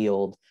through the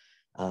field,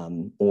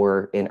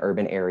 or in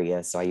urban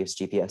areas. So I use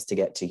GPS to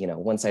get to,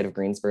 one side of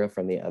Greensboro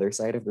from the other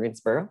side of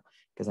Greensboro,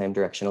 because I'm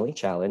directionally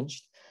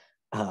challenged,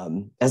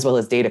 as well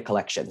as data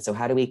collection. So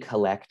how do we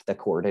collect the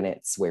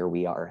coordinates where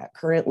we are at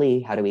currently?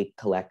 How do we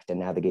collect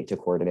and navigate to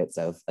coordinates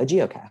of a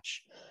geocache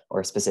or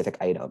a specific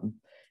item,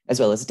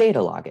 as well as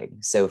data logging.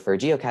 So for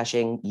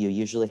geocaching, you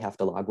usually have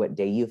to log what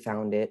day you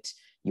found it,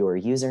 your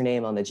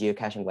username on the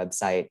geocaching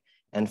website.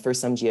 And for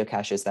some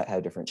geocaches that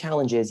have different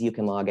challenges, you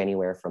can log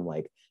anywhere from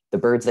like the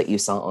birds that you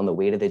saw on the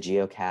way to the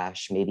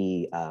geocache,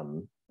 maybe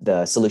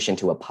the solution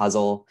to a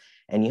puzzle.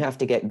 And you have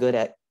to get good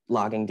at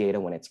logging data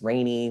when it's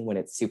rainy, when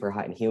it's super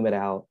hot and humid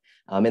out.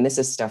 And this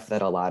is stuff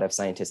that a lot of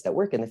scientists that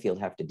work in the field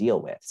have to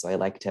deal with. So I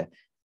like to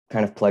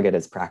kind of plug it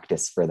as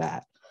practice for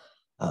that.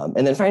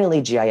 And then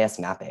finally, GIS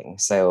mapping.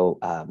 So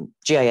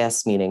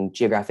GIS meaning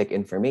Geographic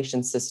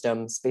Information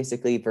Systems,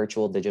 basically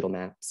virtual digital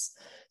maps.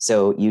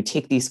 So you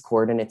take these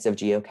coordinates of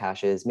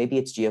geocaches, maybe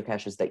it's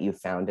geocaches that you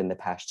found in the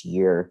past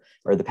year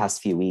or the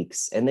past few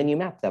weeks, and then you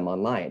map them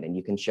online and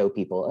you can show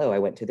people, oh, I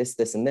went to this,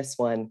 this, and this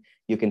one.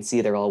 You can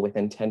see they're all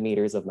within 10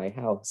 meters of my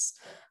house,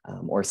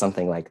 or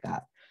something like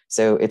that.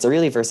 So it's a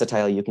really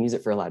versatile, you can use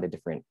it for a lot of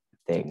different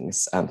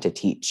things to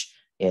teach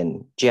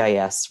in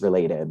GIS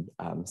related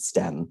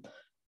STEM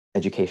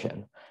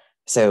education.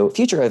 So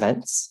future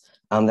events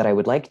that I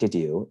would like to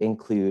do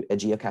include a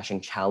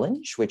geocaching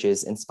challenge, which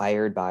is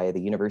inspired by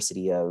the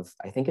University of,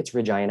 I think it's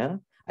Regina.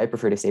 I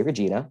prefer to say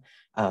Regina,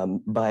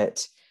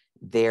 but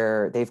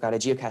they've got a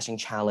geocaching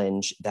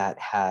challenge that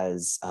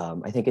has,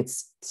 I think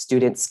it's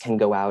students can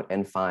go out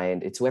and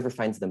find, it's whoever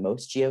finds the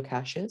most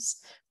geocaches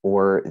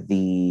or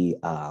the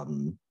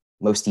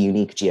most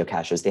unique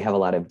geocaches. They have a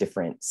lot of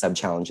different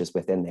sub-challenges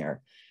within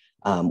there,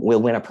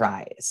 will win a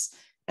prize.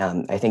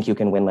 I think you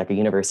can win like a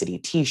university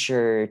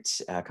t-shirt,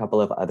 a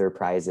couple of other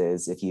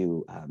prizes if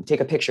you take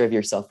a picture of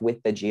yourself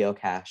with the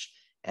geocache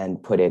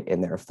and put it in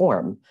their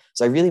form.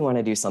 So I really want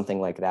to do something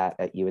like that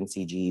at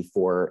UNCG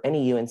for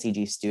any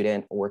UNCG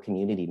student or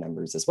community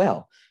members as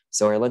well.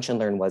 So our Lunch and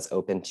Learn was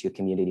open to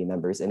community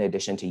members in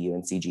addition to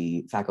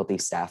UNCG faculty,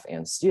 staff,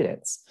 and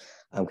students,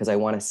 because I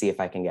want to see if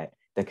I can get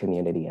the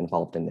community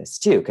involved in this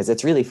too, because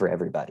it's really for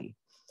everybody.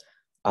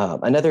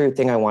 Another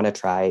thing I want to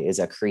try is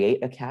a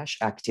create a cache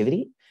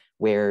activity,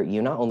 where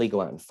you not only go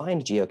out and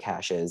find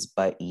geocaches,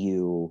 but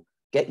you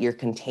get your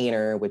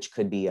container, which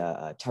could be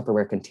a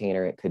Tupperware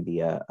container, it could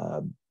be a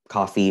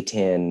coffee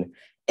tin,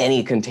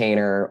 any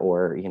container,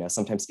 or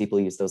sometimes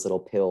people use those little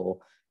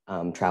pill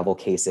travel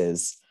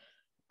cases,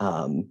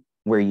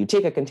 where you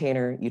take a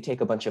container, you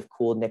take a bunch of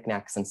cool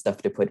knickknacks and stuff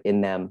to put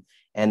in them,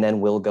 and then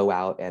we'll go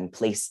out and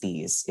place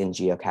these in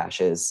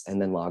geocaches and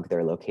then log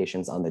their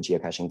locations on the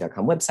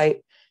geocaching.com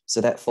website.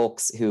 so that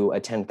folks who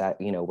attend that,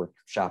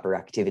 workshop or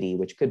activity,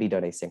 which could be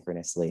done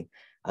asynchronously,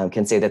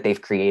 can say that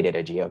they've created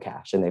a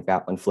geocache and they've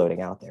got one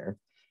floating out there.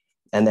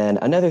 And then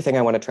another thing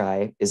I want to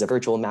try is a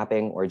virtual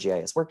mapping or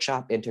GIS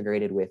workshop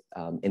integrated with,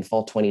 in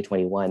fall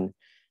 2021,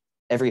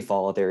 every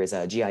fall there is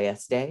a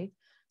GIS day.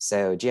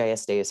 So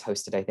GIS day is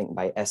hosted, I think,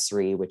 by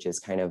ESRI, which is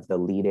kind of the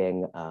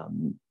leading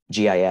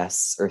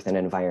GIS, Earth and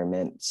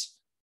Environment,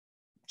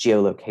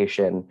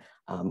 geolocation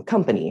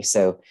company.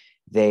 So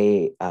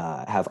they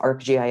have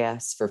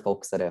ArcGIS for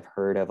folks that have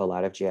heard of a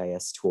lot of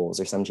GIS tools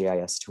or some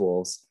GIS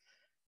tools.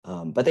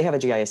 But they have a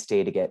GIS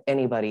day to get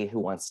anybody who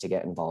wants to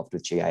get involved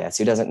with GIS,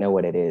 who doesn't know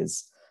what it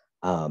is,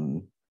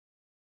 doesn't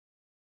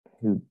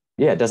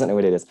know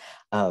what it is,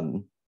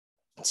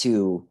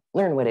 to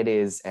learn what it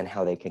is and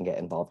how they can get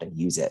involved and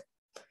use it.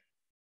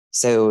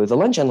 So the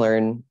Lunch and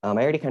Learn, I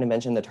already kind of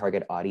mentioned the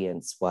target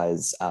audience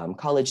was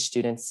college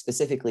students,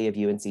 specifically of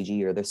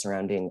UNCG or the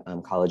surrounding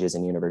colleges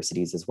and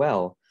universities as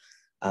well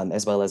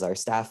as our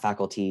staff,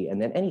 faculty,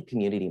 and then any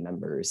community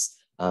members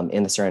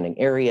in the surrounding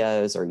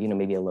areas, or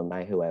maybe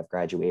alumni who have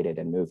graduated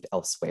and moved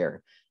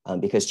elsewhere,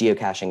 because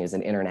geocaching is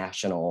an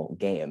international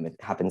game. It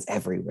happens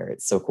everywhere.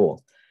 It's so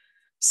cool.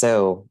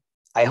 So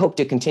I hope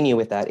to continue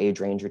with that age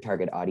range or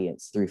target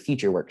audience through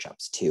future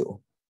workshops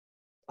too.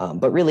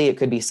 But really it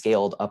could be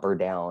scaled up or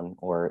down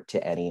or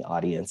to any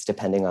audience,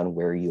 depending on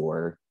where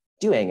you're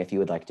doing, if you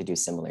would like to do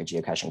similar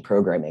geocaching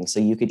programming. So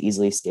you could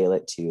easily scale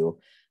it to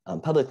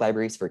public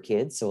libraries for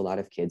kids. So a lot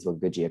of kids will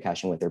go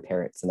geocaching with their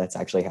parents, and that's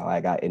actually how I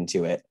got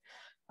into it.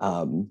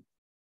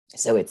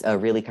 So it's a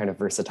really kind of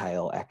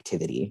versatile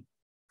activity.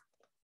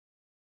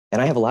 And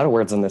I have a lot of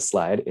words on this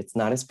slide. It's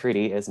not as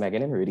pretty as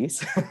Megan and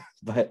Rudy's,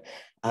 but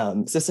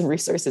so some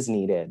resources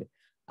needed.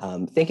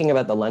 Thinking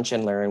about the Lunch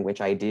and Learn, which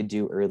I did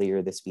do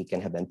earlier this week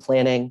and have been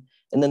planning,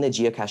 and then the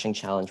geocaching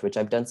challenge, which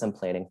I've done some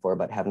planning for,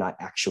 but have not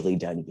actually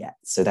done yet.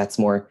 So that's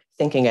more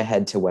thinking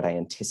ahead to what I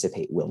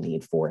anticipate we'll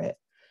need for it.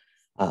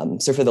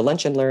 So for the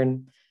Lunch and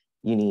Learn,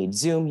 you need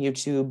Zoom,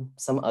 YouTube,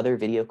 some other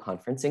video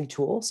conferencing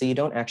tool. So you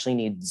don't actually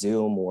need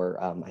Zoom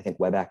or I think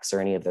WebEx or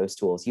any of those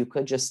tools. You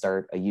could just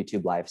start a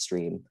YouTube live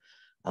stream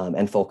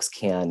and folks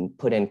can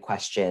put in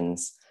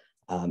questions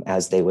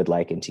as they would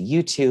like into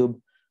YouTube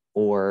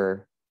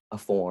or a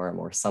form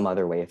or some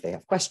other way if they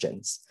have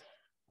questions.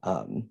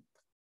 The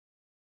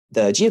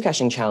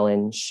geocaching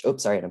challenge,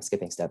 and I'm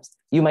skipping steps.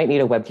 You might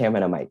need a webcam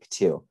and a mic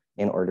too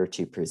in order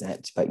to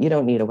present, but you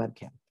don't need a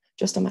webcam,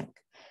 just a mic.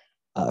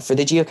 For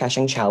the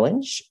geocaching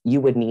challenge,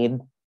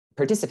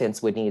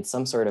 participants would need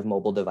some sort of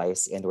mobile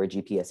device and or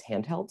GPS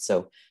handheld.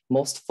 So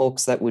most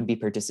folks that would be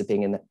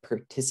participating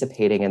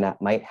in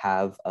that might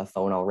have a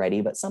phone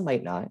already, but some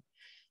might not.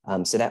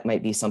 So that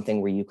might be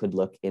something where you could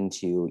look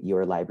into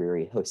your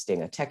library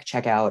hosting a tech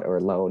checkout or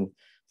loan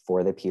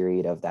for the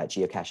period of that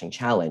geocaching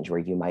challenge, where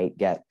you might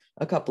get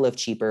a couple of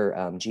cheaper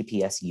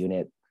GPS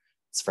units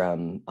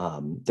from,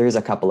 there's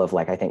a couple of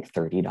I think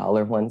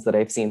 $30 ones that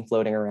I've seen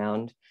floating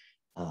around,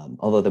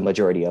 although the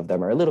majority of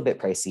them are a little bit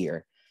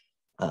pricier.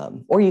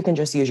 Or you can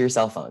just use your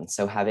cell phone.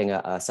 So having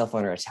a cell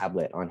phone or a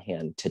tablet on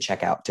hand to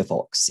check out to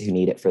folks who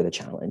need it for the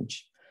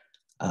challenge.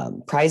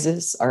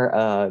 Prizes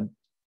are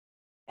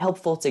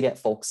helpful to get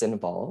folks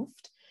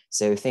involved.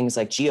 So things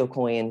like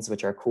geocoins,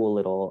 which are cool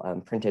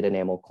little printed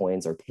enamel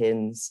coins or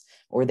pins,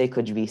 or they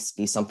could be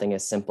something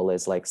as simple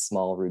as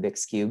small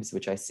Rubik's cubes,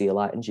 which I see a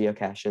lot in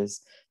geocaches,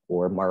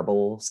 or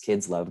marbles.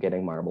 Kids love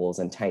getting marbles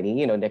and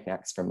tiny,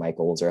 knickknacks from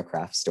Michael's or a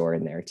craft store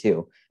in there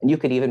too. And you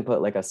could even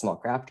put a small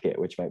craft kit,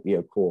 which might be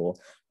a cool,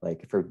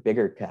 for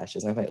bigger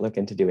caches. I might look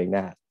into doing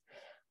that.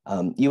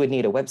 You would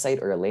need a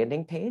website or a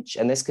landing page.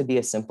 And this could be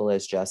as simple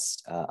as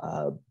just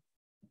a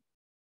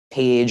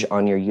page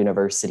on your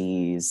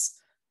university's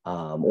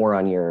or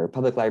on your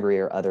public library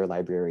or other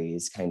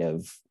libraries kind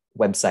of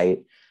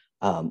website.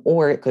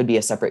 Or it could be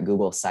a separate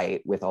Google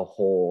site with a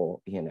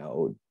whole,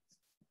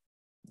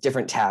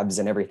 different tabs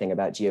and everything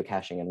about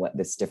geocaching and what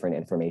this different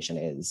information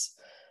is.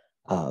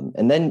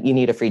 And then you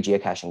need a free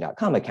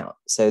geocaching.com account.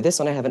 So this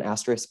one I have an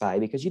asterisk by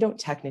because you don't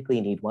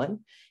technically need one.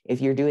 If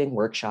you're doing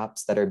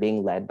workshops that are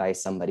being led by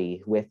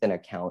somebody with an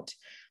account,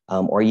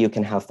 or you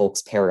can have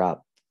folks pair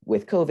up.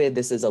 With COVID,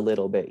 this is a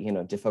little bit,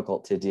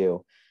 difficult to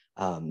do,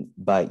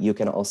 but you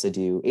can also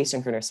do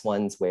asynchronous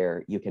ones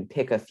where you can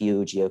pick a few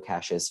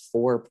geocaches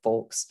for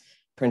folks,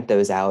 print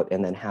those out,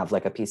 and then have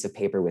a piece of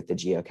paper with the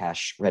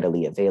geocache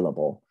readily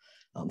available.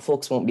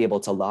 Folks won't be able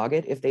to log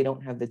it if they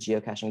don't have the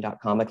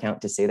geocaching.com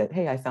account to say that,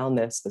 hey, I found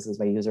this is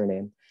my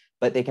username,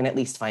 but they can at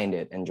least find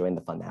it and join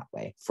the fun that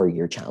way for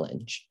your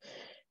challenge.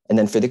 And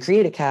then for the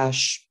Create a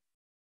Cache,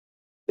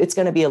 it's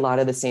going to be a lot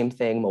of the same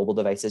thing, mobile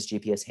devices,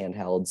 GPS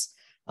handhelds.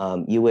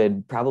 You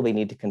would probably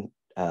need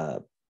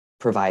to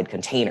provide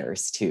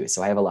containers too.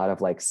 So I have a lot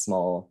of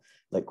small,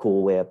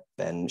 Cool Whip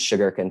and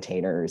sugar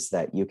containers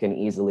that you can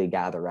easily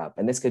gather up.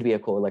 And this could be a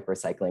cool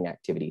recycling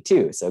activity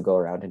too. So go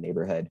around a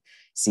neighborhood,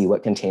 see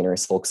what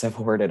containers folks have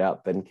hoarded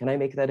up, and can I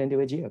make that into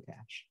a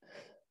geocache?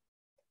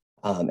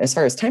 As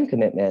far as time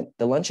commitment,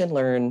 the Lunch and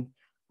Learn,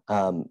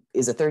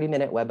 is a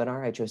 30-minute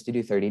webinar. I chose to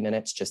do 30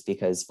 minutes just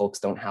because folks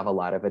don't have a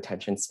lot of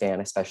attention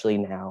span, especially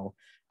now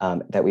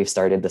that we've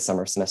started the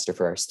summer semester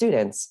for our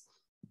students,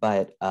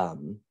 but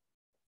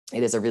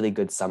it is a really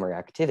good summer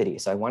activity.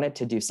 So I wanted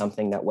to do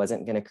something that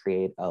wasn't going to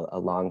create a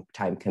long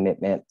time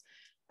commitment.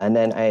 And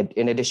then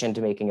in addition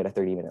to making it a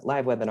 30-minute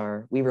live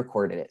webinar, we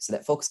recorded it so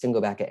that folks can go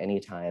back at any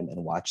time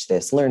and watch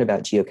this, learn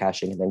about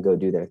geocaching, and then go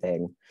do their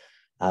thing.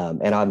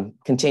 And I'm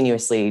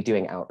continuously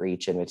doing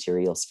outreach and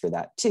materials for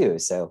that too.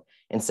 So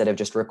instead of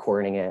just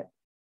recording it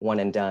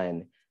one and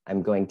done,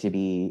 I'm going to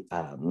be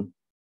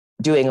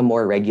doing a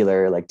more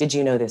regular, like, did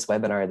you know this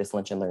webinar, this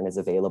Lunch and Learn is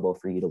available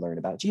for you to learn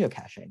about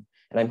geocaching?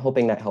 And I'm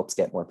hoping that helps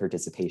get more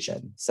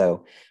participation.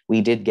 So we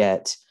did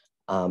get,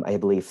 I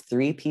believe,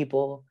 3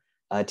 people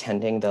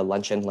attending the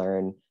Lunch and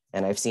Learn,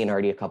 and I've seen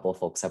already a couple of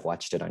folks have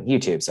watched it on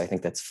YouTube. So I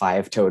think that's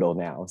 5 total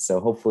now.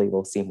 So hopefully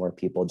we'll see more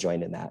people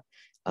join in that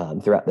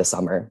throughout the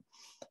summer.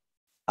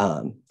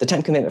 The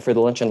time commitment for the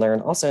Lunch and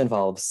Learn also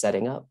involves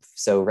setting up.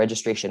 So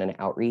registration and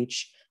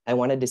outreach. I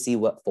wanted to see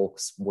what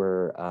folks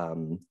were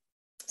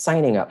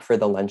signing up for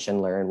the Lunch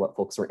and Learn, what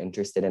folks were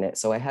interested in it.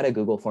 So I had a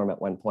Google form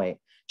at one point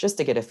just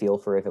to get a feel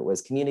for if it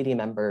was community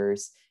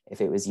members,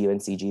 if it was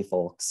UNCG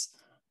folks,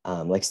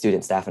 like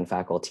student, staff, and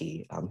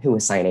faculty who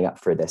was signing up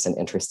for this and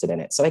interested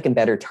in it. So I can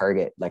better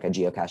target like a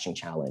geocaching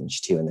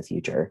challenge too in the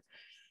future.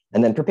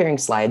 And then preparing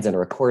slides and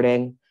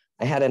recording.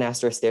 I had an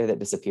asterisk there that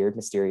disappeared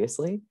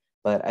mysteriously,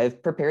 but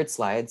I've prepared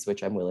slides,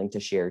 which I'm willing to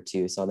share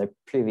too. So on the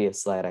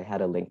previous slide, I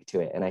had a link to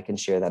it and I can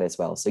share that as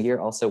well. So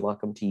you're also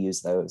welcome to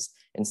use those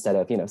instead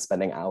of,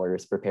 spending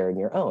hours preparing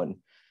your own.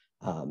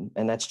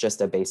 And that's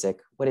just a basic,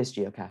 what is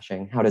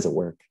geocaching? How does it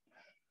work?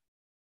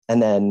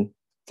 And then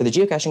for the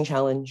geocaching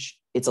challenge,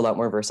 it's a lot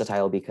more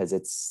versatile because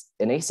it's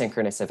an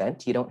asynchronous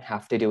event. You don't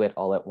have to do it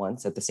all at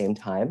once at the same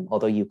time,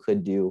 although you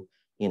could do,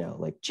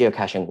 like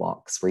geocaching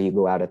walks where you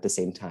go out at the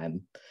same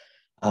time.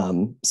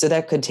 So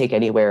that could take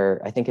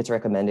anywhere. I think it's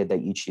recommended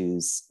that you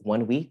choose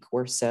 1 week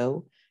or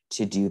so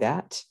to do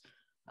that,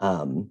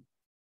 to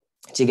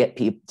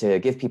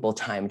give people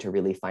time to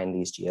really find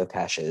these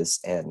geocaches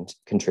and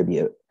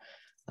contribute.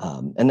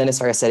 And then as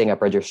far as setting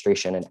up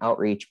registration and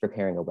outreach,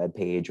 preparing a web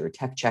page or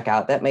tech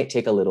checkout, that might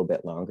take a little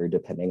bit longer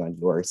depending on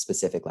your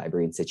specific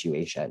library and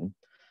situation.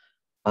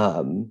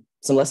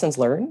 Some lessons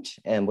learned,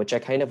 and which I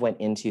kind of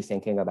went into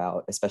thinking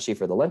about, especially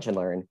for the Lunch and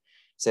Learn.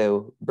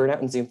 So burnout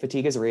and Zoom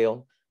fatigue is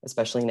real,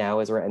 especially now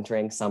as we're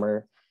entering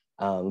summer.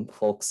 Some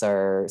folks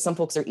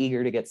are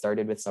eager to get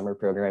started with summer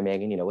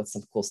programming and, what's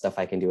some cool stuff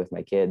I can do with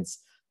my kids.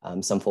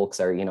 Some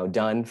folks are,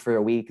 done for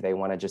a week. They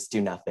want to just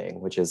do nothing,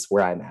 which is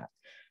where I'm at.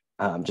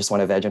 Just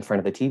want to veg in front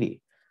of the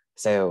TV.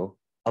 So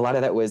a lot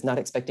of that was not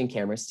expecting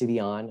cameras to be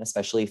on,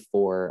 especially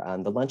for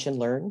the Lunch and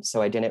Learn.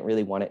 So I didn't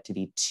really want it to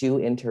be too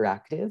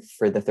interactive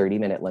for the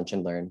 30-minute Lunch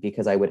and Learn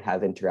because I would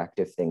have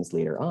interactive things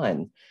later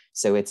on.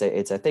 So it's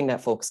a thing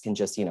that folks can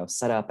just,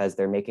 set up as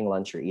they're making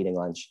lunch or eating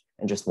lunch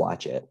and just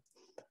watch it.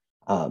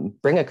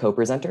 Bring a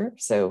co-presenter.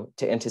 So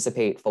to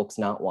anticipate folks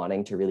not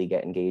wanting to really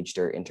get engaged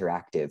or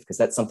interactive, because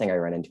that's something I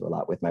run into a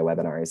lot with my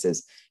webinars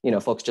is,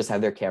 folks just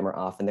have their camera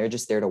off and they're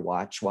just there to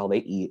watch while they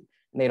eat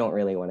and they don't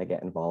really want to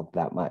get involved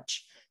that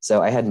much.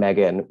 So I had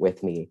Megan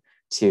with me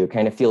to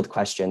kind of field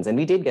questions, and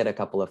we did get a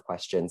couple of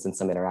questions and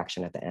some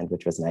interaction at the end,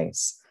 which was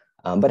nice.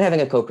 But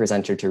having a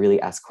co-presenter to really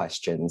ask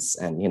questions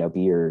and,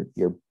 be your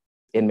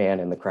in-man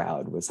in the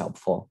crowd was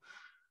helpful.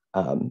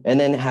 And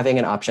then having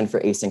an option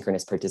for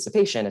asynchronous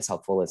participation is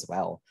helpful as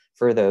well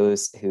for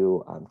those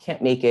who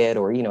can't make it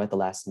or, at the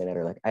last minute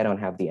are like, I don't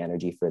have the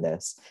energy for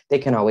this. They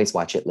can always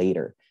watch it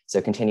later.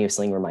 So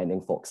continuously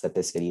reminding folks that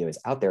this video is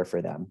out there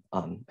for them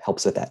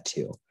helps with that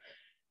too.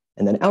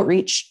 And then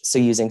outreach, so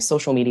using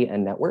social media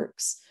and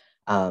networks.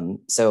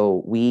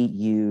 So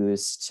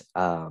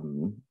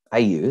I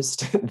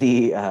used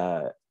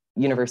the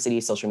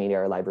university social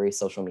media or library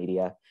social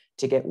media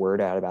to get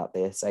word out about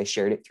this. I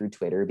shared it through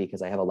Twitter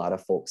because I have a lot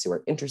of folks who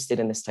are interested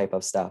in this type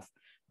of stuff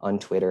on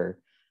Twitter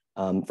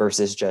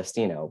versus just,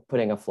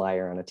 putting a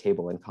flyer on a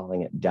table and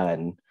calling it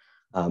done.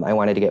 I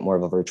wanted to get more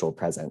of a virtual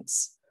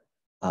presence.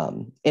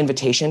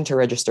 Invitation to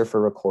register for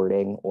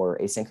recording or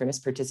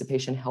asynchronous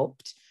participation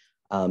helped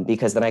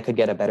because then I could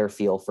get a better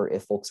feel for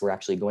if folks were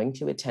actually going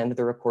to attend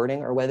the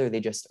recording or whether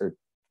they or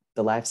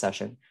the live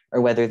session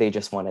or whether they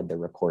just wanted the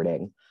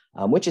recording,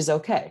 which is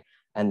okay.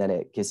 And then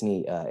it gives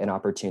me an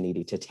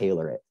opportunity to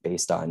tailor it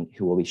based on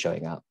who will be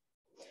showing up.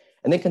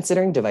 And then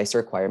considering device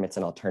requirements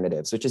and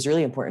alternatives, which is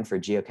really important for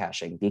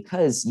geocaching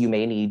because you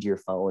may need your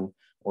phone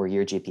or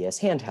your GPS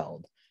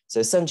handheld.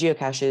 So some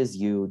geocaches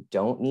you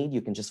don't need,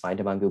 you can just find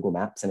them on Google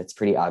Maps and it's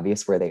pretty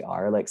obvious where they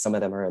are. Like some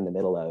of them are in the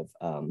middle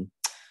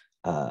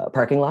of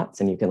parking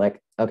lots and you can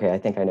okay, I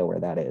think I know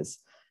where that is.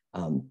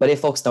 But if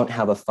folks don't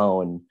have a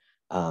phone,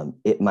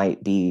 it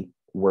might be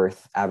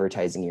worth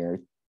advertising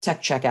your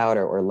tech checkout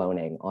or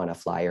loaning on a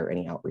flyer or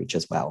any outreach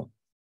as well.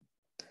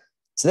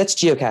 So that's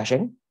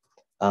geocaching.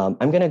 I'm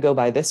going to go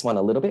by this one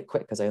a little bit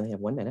quick because I only have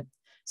 1 minute.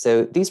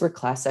 So these were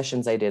class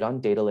sessions I did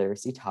on data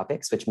literacy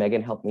topics, which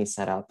Megan helped me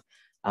set up.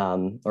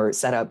 or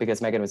set up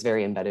because Megan was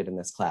very embedded in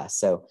this class.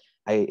 So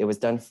it was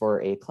done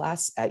for a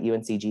class at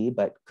UNCG,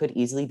 but could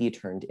easily be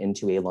turned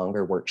into a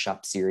longer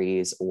workshop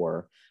series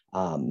or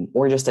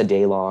just a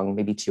day long,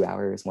 maybe 2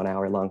 hours, 1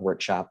 hour long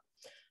workshop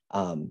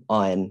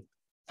on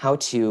how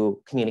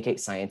to communicate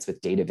science with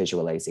data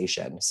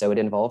visualization. So it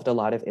involved a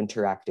lot of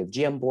interactive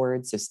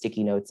Jamboards, so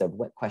sticky notes of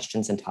what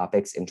questions and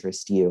topics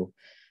interest you.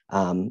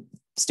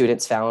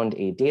 Students found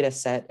a data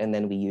set, and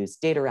then we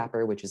used Data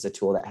Wrapper, which is a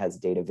tool that has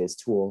data viz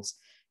tools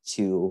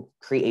to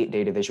create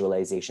data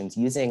visualizations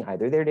using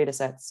either their data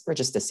sets or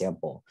just a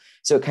sample.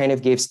 So it kind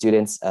of gave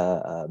students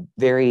a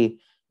very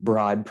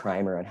broad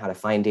primer on how to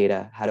find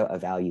data, how to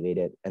evaluate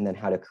it, and then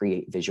how to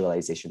create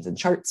visualizations and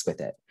charts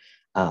with it.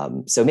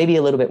 So maybe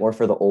a little bit more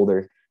for the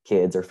older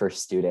kids or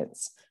first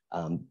students.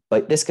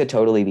 But this could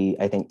totally be,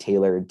 I think,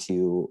 tailored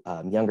to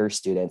younger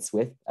students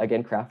with,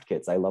 again, craft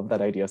kits. I love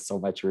that idea so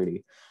much,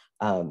 Rudy,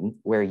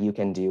 where you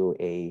can do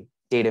a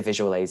data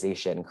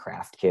visualization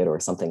craft kit or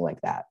something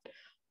like that.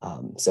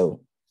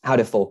 So how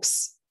do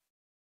folks,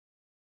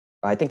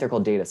 I think they're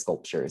called data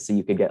sculptures. So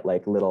you could get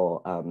like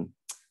little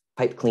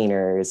pipe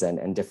cleaners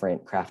and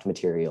different craft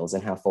materials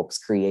and have folks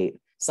create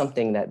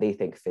something that they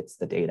think fits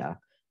the data,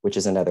 which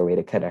is another way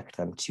to connect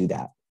them to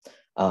that.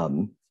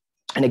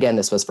 And again,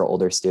 this was for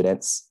older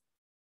students.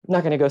 I'm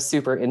not going to go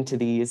super into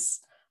these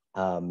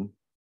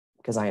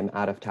because I am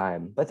out of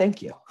time, but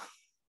thank you.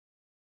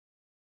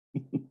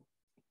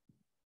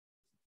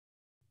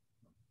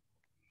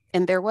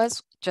 And there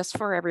was, just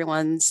for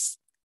everyone's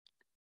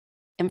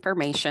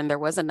information, there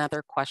was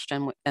another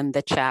question in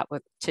the chat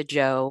to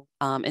Joe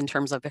in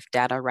terms of if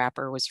Data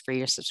Wrapper was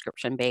free or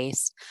subscription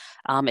based.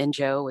 And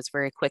Joe was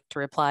very quick to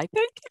reply,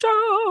 thank you,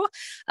 Joe,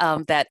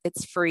 that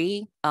it's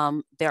free.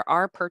 There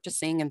are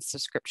purchasing and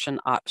subscription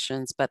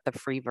options, but the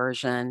free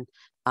version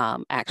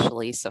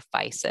actually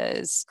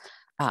suffices.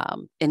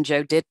 And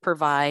Joe did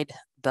provide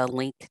the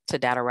link to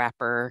Data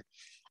Wrapper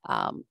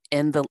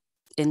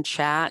in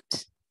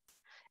chat,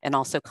 and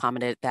also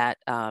commented that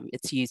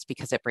it's used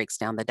because it breaks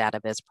down the data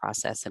viz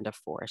process into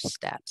 4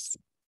 steps.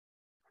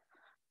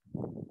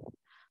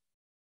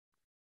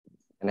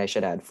 And I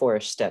should add 4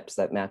 steps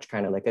that match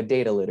kind of like a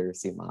data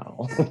literacy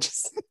model, which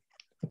is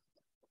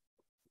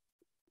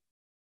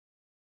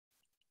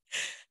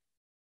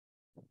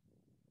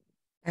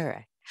all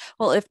right.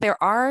 Well, if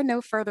there are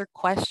no further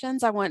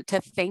questions, I want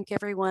to thank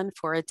everyone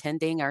for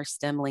attending our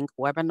STEM-LINC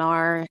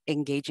webinar,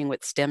 Engaging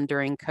with STEM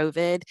During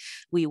COVID.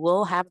 We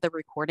will have the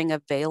recording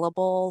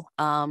available,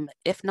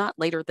 if not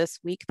later this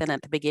week, then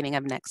at the beginning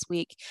of next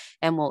week,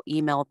 and we'll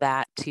email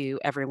that to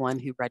everyone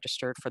who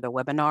registered for the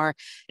webinar,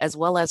 as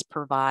well as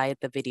provide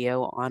the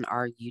video on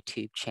our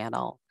YouTube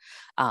channel.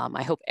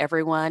 I hope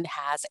everyone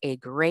has a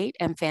great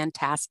and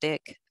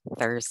fantastic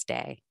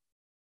Thursday.